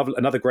was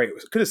another great.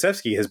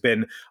 Kulusevski has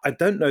been. I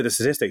don't know the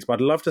statistics, but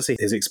I'd love to see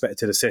his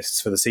expected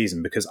assists for the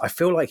season, because I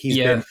feel like he's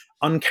been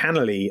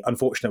uncannily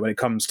unfortunate when it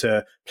comes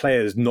to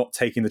players not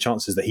taking the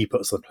chances that he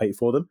puts on the plate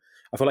for them.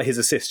 I feel like his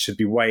assists should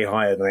be way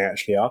higher than they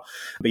actually are.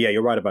 But yeah,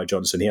 you're right about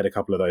Johnson. He had a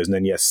couple of those. And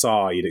then,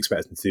 Sarr, you'd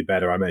expect him to do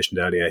better. I mentioned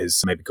earlier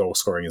his maybe goal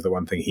scoring is the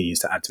one thing he needs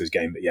to add to his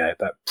game. But yeah,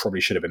 that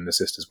probably should have been an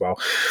assist as well.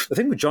 The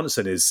thing with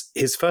Johnson is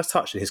his first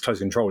touch and his close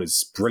control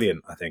is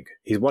brilliant, I think.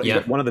 He's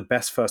got one of the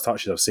best first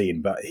touches I've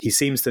seen, but he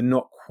seems to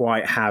not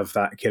quite have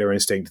that killer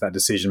instinct, that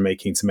decision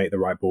making to make the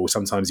right ball.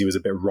 Sometimes he was a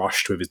bit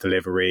rushed with his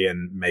delivery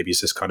and maybe he's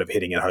just kind of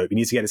hitting and hope. He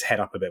needs to get his head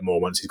up a bit more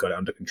once he's got it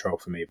under control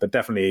for me. But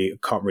definitely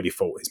can't really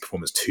fault his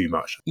performance too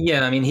much.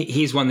 Yeah, I mean,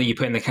 he's one that you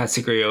put in the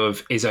category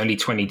of is only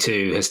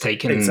 22, has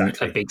taken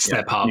a big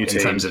step up in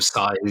terms of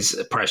size,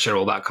 pressure,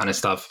 all that kind of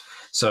stuff.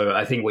 So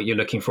I think what you're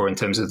looking for in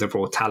terms of the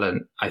raw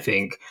talent, I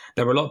think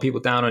there were a lot of people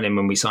down on him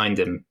when we signed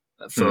him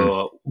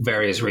for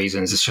various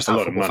reasons. It's just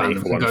how football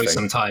fandom can go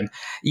sometime.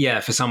 Yeah,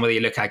 for somebody you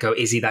look at, go,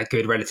 is he that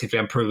good, relatively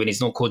unproven?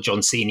 He's not called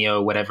John Cena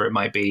or whatever it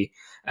might be.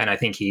 And I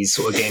think he's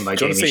sort of game by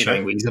game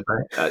showing what he's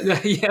about.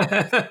 He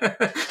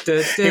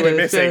went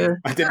missing.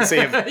 I didn't see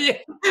him.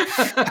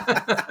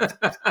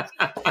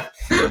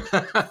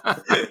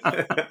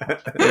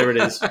 There it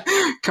is.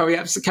 Can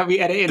we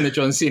edit in the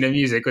John Cena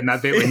music on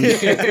that bit? When you...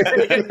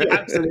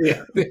 Absolutely.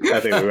 I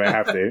think we might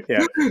have to.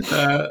 Yeah.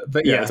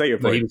 But yeah, I'll take your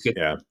point.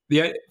 Yeah.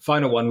 The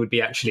final one would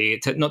be actually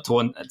not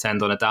to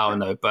end on a dour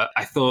note, but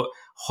I thought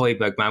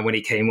Højbjerg, man, when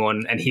he came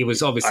on, and he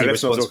was obviously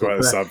responsible.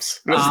 Let's not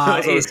talk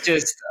about the subs. It's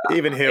just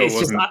even Hill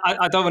wasn't.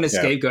 I don't want to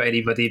scapegoat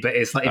anybody, but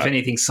it's like if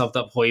anything subbed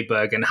up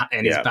Højbjerg and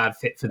he's bad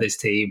fit for this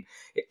team.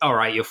 All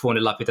right, you're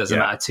 4-0 up. It doesn't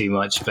matter too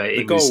much, but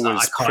the goal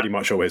was pretty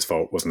much all his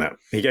fault, wasn't it?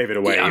 He gave it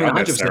away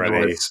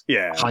unnecessarily.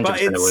 100% but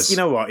it's, you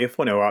know what? If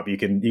 4-0 up, you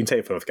can take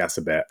it for the gas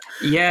a bit.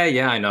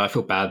 Yeah, I know. I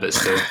feel bad, but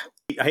still.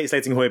 I hate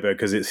slating Højbjerg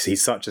because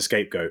he's such a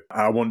scapegoat.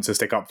 I want to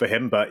stick up for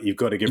him, but you've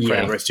got to give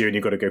credit where it's due, and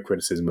you've got to give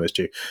criticism where it's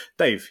due.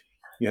 Dave.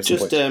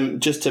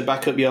 Just to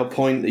back up your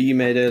point that you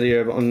made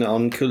earlier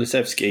on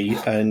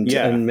Kulusevski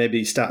and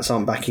maybe stats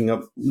aren't backing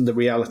up the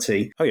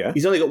reality. Oh yeah,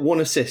 he's only got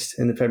one assist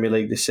in the Premier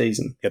League this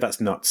season. Yeah,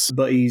 that's nuts.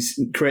 But he's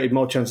created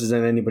more chances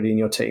than anybody in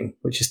your team,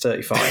 which is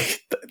 35.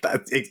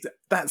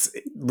 That's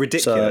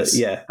ridiculous.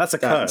 So, that's a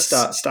curse.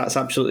 Stats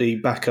absolutely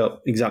back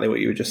up exactly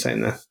what you were just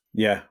saying there.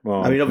 Yeah,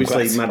 well, I mean,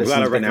 obviously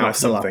Maddison's been out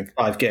for the last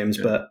 5 games,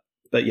 but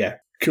yeah,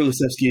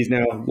 Kulusevski is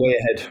now way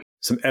ahead.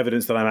 Some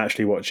evidence that I'm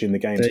actually watching the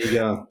game. There you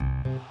go.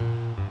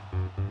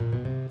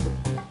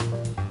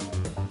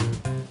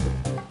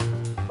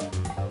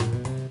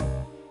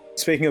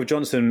 Speaking of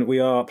Johnson, we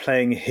are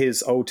playing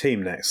his old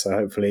team next, so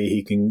hopefully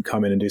he can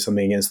come in and do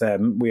something against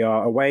them. We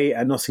are away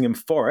at Nottingham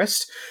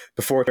Forest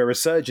before a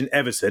resurgent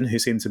Everton, who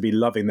seem to be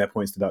loving their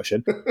points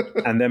deduction,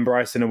 and then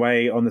Brighton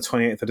away on the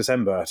 28th of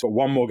December. So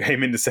one more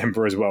game in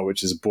December as well,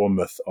 which is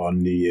Bournemouth on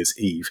New Year's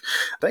Eve.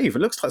 Dave, it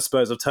looks like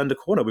Spurs have turned a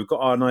corner. We've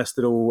got our nice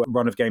little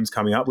run of games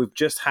coming up. We've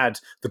just had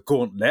the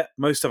gauntlet.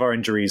 Most of our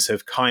injuries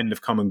have kind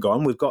of come and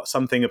gone. We've got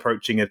something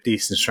approaching a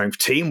decent strength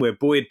team. We're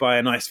buoyed by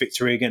a nice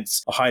victory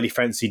against a highly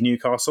fancied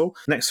Newcastle.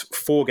 Next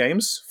 4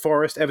 games,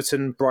 Forest,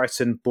 Everton,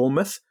 Brighton,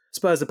 Bournemouth.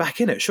 Spurs are back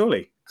in it,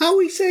 surely. Are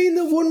we saying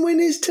that one win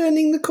is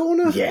turning the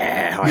corner?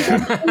 Yeah, I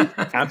am.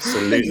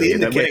 Absolutely.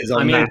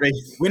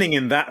 Winning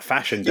in that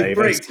fashion, Dave.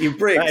 You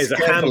break. That is a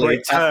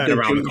handbrake turn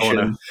around the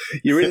corner.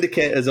 Your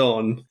indicator's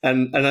on,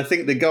 and I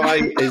think the guy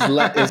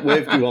is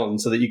waved you on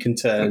so that you can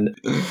turn,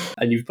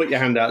 and you've put your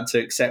hand out to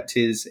accept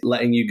his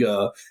letting you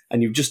go,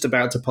 and you're just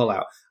about to pull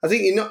out. I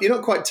think you're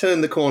not quite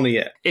turned the corner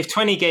yet. If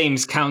 20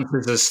 games count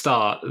as a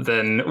start,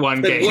 then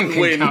one game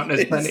can count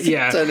as 20.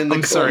 Yeah,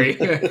 I'm sorry.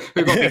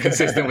 We've got to be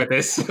consistent with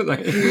this.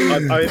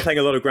 I've been playing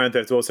a lot of Grand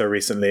Theft Auto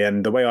recently,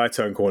 and the way I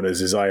turn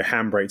corners is I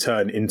handbrake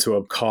turn into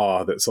a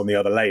car that's on the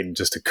other lane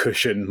just to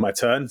cushion my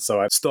turn,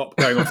 so I stop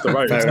going off the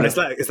road. And it's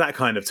that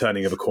kind of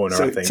turning of a corner,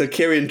 I think. So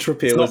Kieran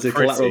Trippier was the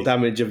collateral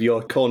damage of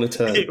your corner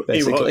turn, basically.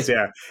 He was,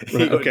 yeah.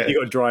 He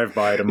got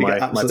drive-by'd on my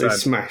turn.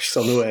 Smashed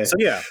on the way.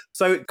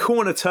 So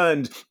corner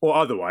turned or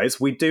otherwise,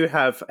 we do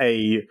have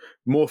a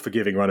more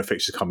forgiving run of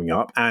fixtures coming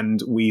up,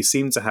 and we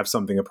seem to have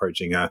something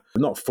approaching a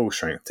not full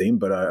strength team,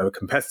 but a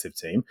competitive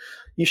team.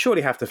 You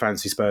surely have to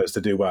fancy Spurs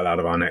to do well out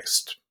of our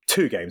next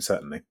 2 games,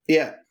 certainly.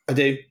 Yeah, I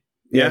do.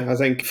 Yeah, I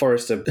think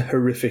Forest are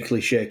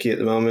horrifically shaky at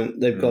the moment.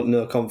 They've got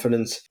no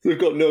confidence. They've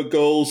got no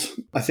goals.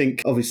 I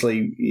think,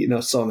 obviously,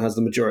 Son has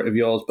the majority of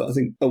yours, but I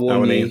think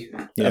Awoni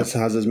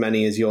has as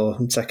many as your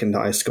second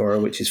highest scorer,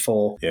 which is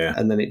 4. Yeah.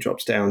 And then it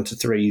drops down to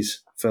 3s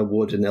for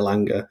Wood and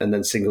Elanga, and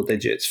then single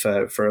digits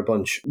for a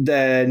bunch.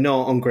 They're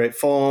not on great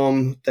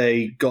form.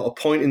 They got a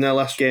point in their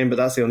last game, but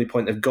that's the only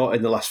point they've got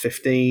in the last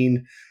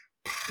 15.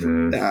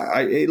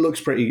 It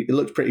looks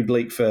pretty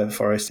bleak for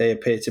Forest. They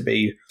appear to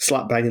be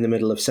slap bang in the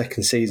middle of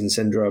second season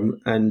syndrome,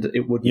 and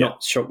it would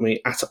not shock me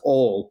at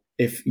all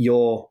if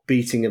your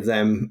beating of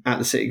them at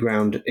the City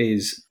Ground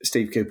is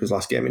Steve Cooper's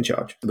last game in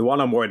charge. The one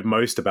I'm worried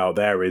most about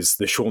there is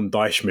the Sean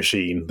Dyche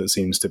machine that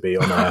seems to be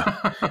on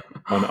a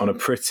on a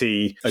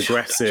pretty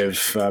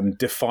aggressive,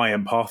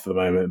 defiant path at the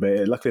moment.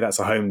 But luckily that's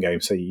a home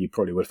game, so you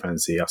probably would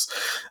fancy us.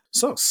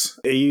 Socs,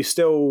 are you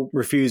still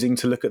refusing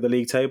to look at the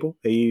league table?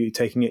 Are you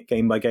taking it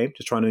game by game,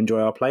 just trying to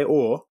enjoy our play?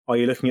 Or are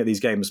you looking at these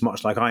games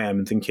much like I am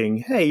and thinking,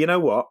 hey, you know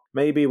what?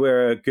 Maybe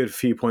we're a good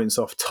few points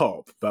off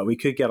top, but we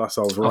could get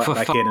ourselves right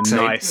back in a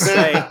nice...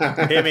 Hey,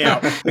 hear me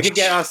out. We could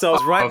get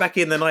ourselves right back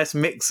in the nice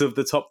mix of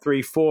the top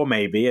 3-4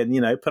 maybe and,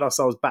 put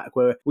ourselves back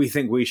where we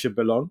think we should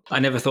belong. I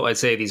never thought I'd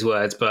say these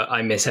words, but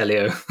I miss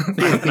Elio.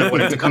 I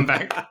want him to come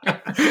back.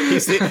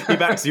 He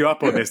backs you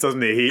up on this,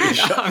 doesn't he?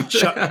 He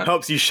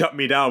helps you shut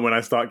me down when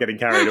I start getting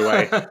carried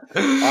away.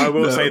 I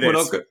will say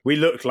this. We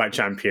looked like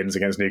champions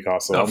against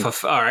Newcastle. All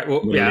right. Well,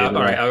 all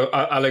right.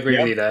 I'll agree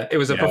with you there. It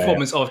was a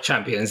performance of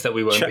champions that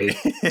we won't be.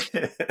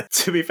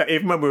 To be fair,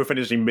 even when we were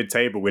finishing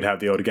mid-table, we'd have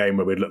the odd game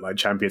where we'd look like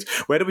champions.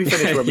 Where did we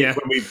finish when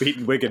we beat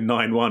Wigan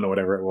 9-1 or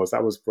whatever it was?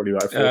 That was probably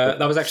like fourth.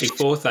 That was actually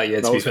fourth that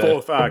year, to be fair.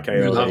 Fourth?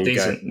 Okay. Half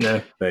decent.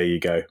 No. There you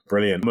go.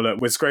 Brilliant. Well,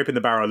 look, we're scraping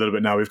the barrel a little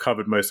bit now. We've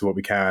covered most of what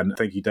we can.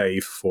 Thank you,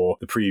 Dave, for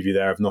the preview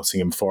there of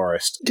Nottingham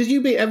Forest. Did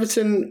you beat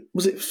Everton,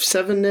 was it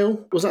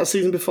 7-0? Was that the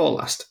season before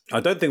last? I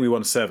don't think we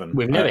won 7.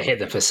 We've never hit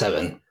them for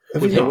 7.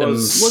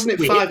 Wasn't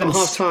it 5 at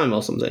half time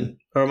or something?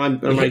 Or am I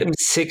hit them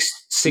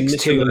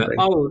 6-2.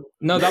 Oh,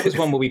 no, that was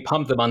one where we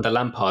pumped them under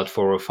Lampard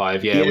 4 or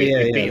 5. Yeah,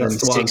 we beat them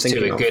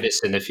 6-2 at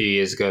Goodison a few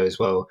years ago as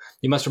well.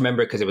 You must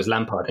remember it because it was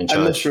Lampard in charge.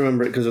 I must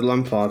remember it because of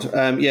Lampard.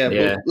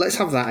 Well, let's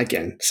have that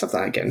again.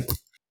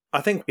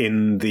 I think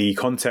in the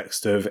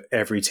context of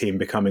every team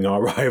becoming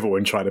our rival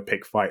and trying to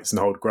pick fights and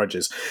hold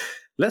grudges,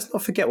 let's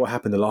not forget what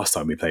happened the last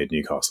time we played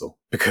Newcastle,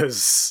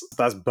 because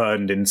that's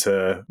burned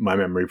into my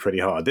memory pretty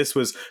hard. This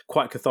was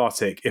quite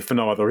cathartic, if for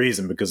no other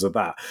reason, because of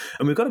that.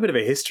 And we've got a bit of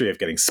a history of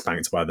getting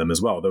spanked by them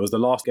as well. There was the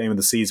last game of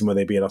the season where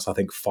they beat us, I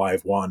think,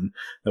 5-1.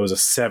 There was a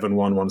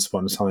 7-1 once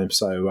upon a time.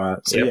 So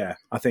yeah,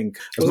 I think...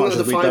 Wasn't it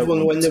the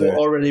 5-1 when they were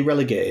already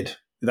relegated?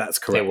 That's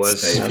correct. It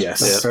was. Dave. Yes.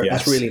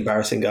 That's really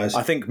embarrassing, guys.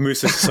 I think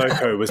Moussa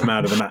Sissoko was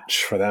man of the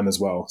match for them as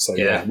well. So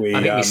I think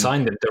we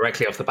signed him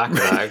directly off the back of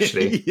that,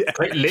 actually.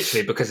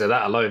 Literally because of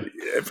that alone.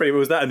 It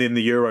was that, and in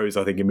the Euros,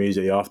 I think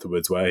immediately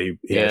afterwards, where he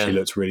actually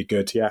looked really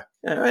good.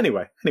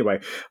 Anyway,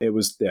 it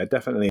was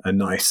definitely a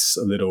nice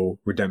little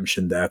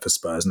redemption there for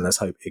Spurs, and let's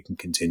hope it can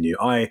continue.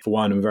 I, for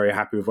one, am very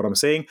happy with what I'm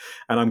seeing,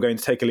 and I'm going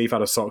to take a leaf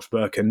out of Socs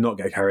book and not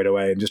get carried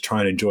away and just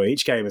try and enjoy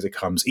each game as it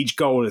comes, each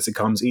goal as it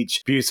comes,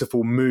 each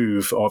beautiful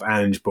move of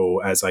Ange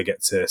Ball as I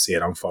get to see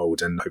it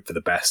unfold and hope for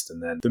the best.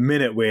 And then the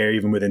minute we're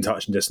even within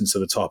touching distance of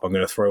the top, I'm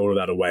going to throw all of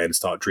that away and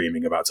start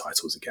dreaming about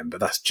titles again.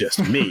 But that's just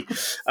me.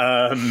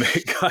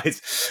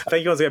 Guys,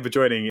 thank you once again for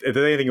joining. If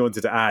there's anything you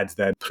wanted to add,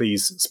 then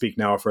please speak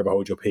now or forever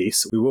hold your peace.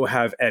 We will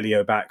have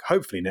Elio back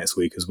hopefully next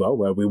week as well,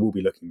 where we will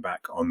be looking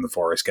back on the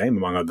Forest game,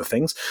 among other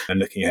things, and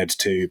looking ahead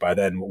to, by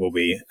then, what will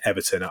be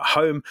Everton at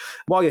home.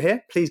 While you're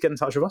here, please get in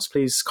touch with us.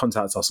 Please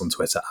contact us on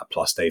Twitter at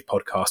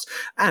 +DavePodcast.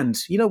 And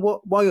you know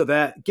what? While you're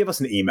there, give us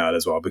an email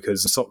as well,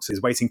 because Socs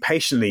is waiting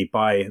patiently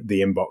by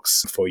the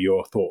inbox for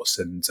your thoughts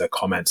and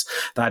comments.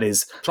 That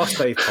is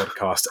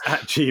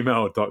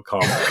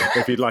 +DavePodcast@gmail.com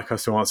if you'd like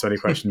us to answer any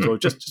questions or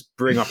just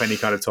bring up any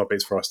kind of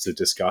topics for us to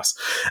discuss.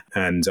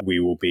 And we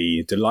will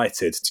be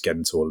delighted to get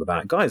into all of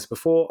that. Guys,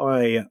 before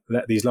I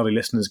let these lovely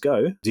listeners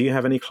go, do you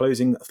have any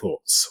closing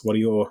thoughts? What are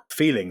your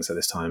feelings at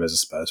this time as a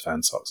Spurs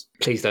fan, Socs?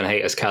 Please don't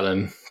hate us,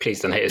 Callum. Please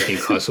don't hate us,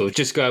 Newcastle.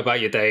 Just go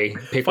about your day.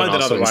 Pick Find on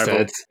another Arsenal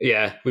rival. instead.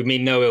 Yeah, we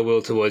mean no ill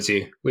will towards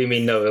you. We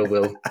mean no ill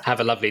will. Have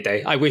a lovely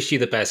day. I wish you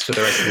the best for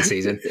the rest of the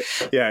season.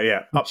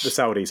 Yeah. Up the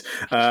Saudis.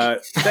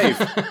 Dave.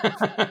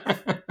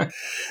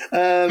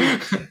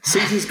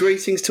 Season's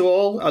greetings to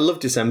all. I love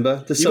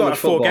December. There's so much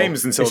football. 4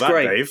 games until it's that,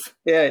 great. Dave.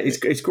 Yeah,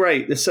 it's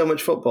great. There's so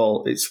much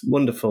football. It's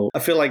wonderful. I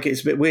feel like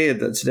it's a bit weird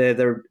that today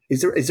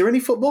is there any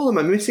football? Am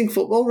I missing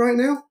football right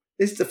now?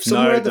 Is there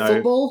somewhere the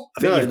football?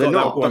 I think they're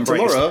not. But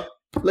tomorrow,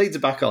 Leeds are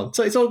back on.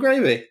 So it's all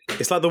gravy.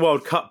 It's like the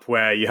World Cup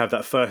where you have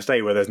that first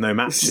day where there's no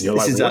match and you're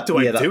like, what do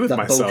I do with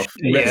myself?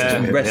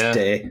 Rest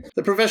day.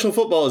 The professional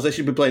footballers, they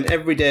should be playing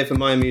every day for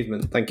my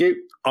amusement. Thank you.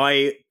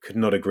 I could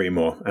not agree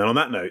more. And on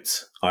that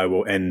note, I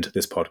will end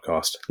this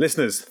podcast.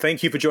 Listeners,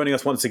 thank you for joining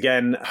us once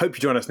again. Hope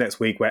you join us next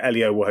week where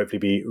Elio will hopefully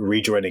be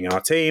rejoining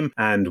our team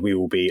and we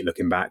will be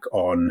looking back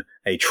on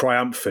a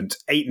triumphant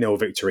 8-0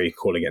 victory,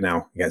 calling it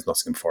now, against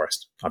Nottingham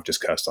Forest. I've just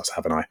cursed us,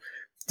 haven't I?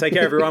 Take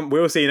care, everyone.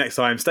 We'll see you next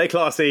time. Stay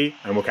classy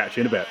and we'll catch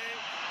you in a bit.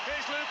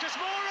 Here's Lucas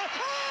Moura.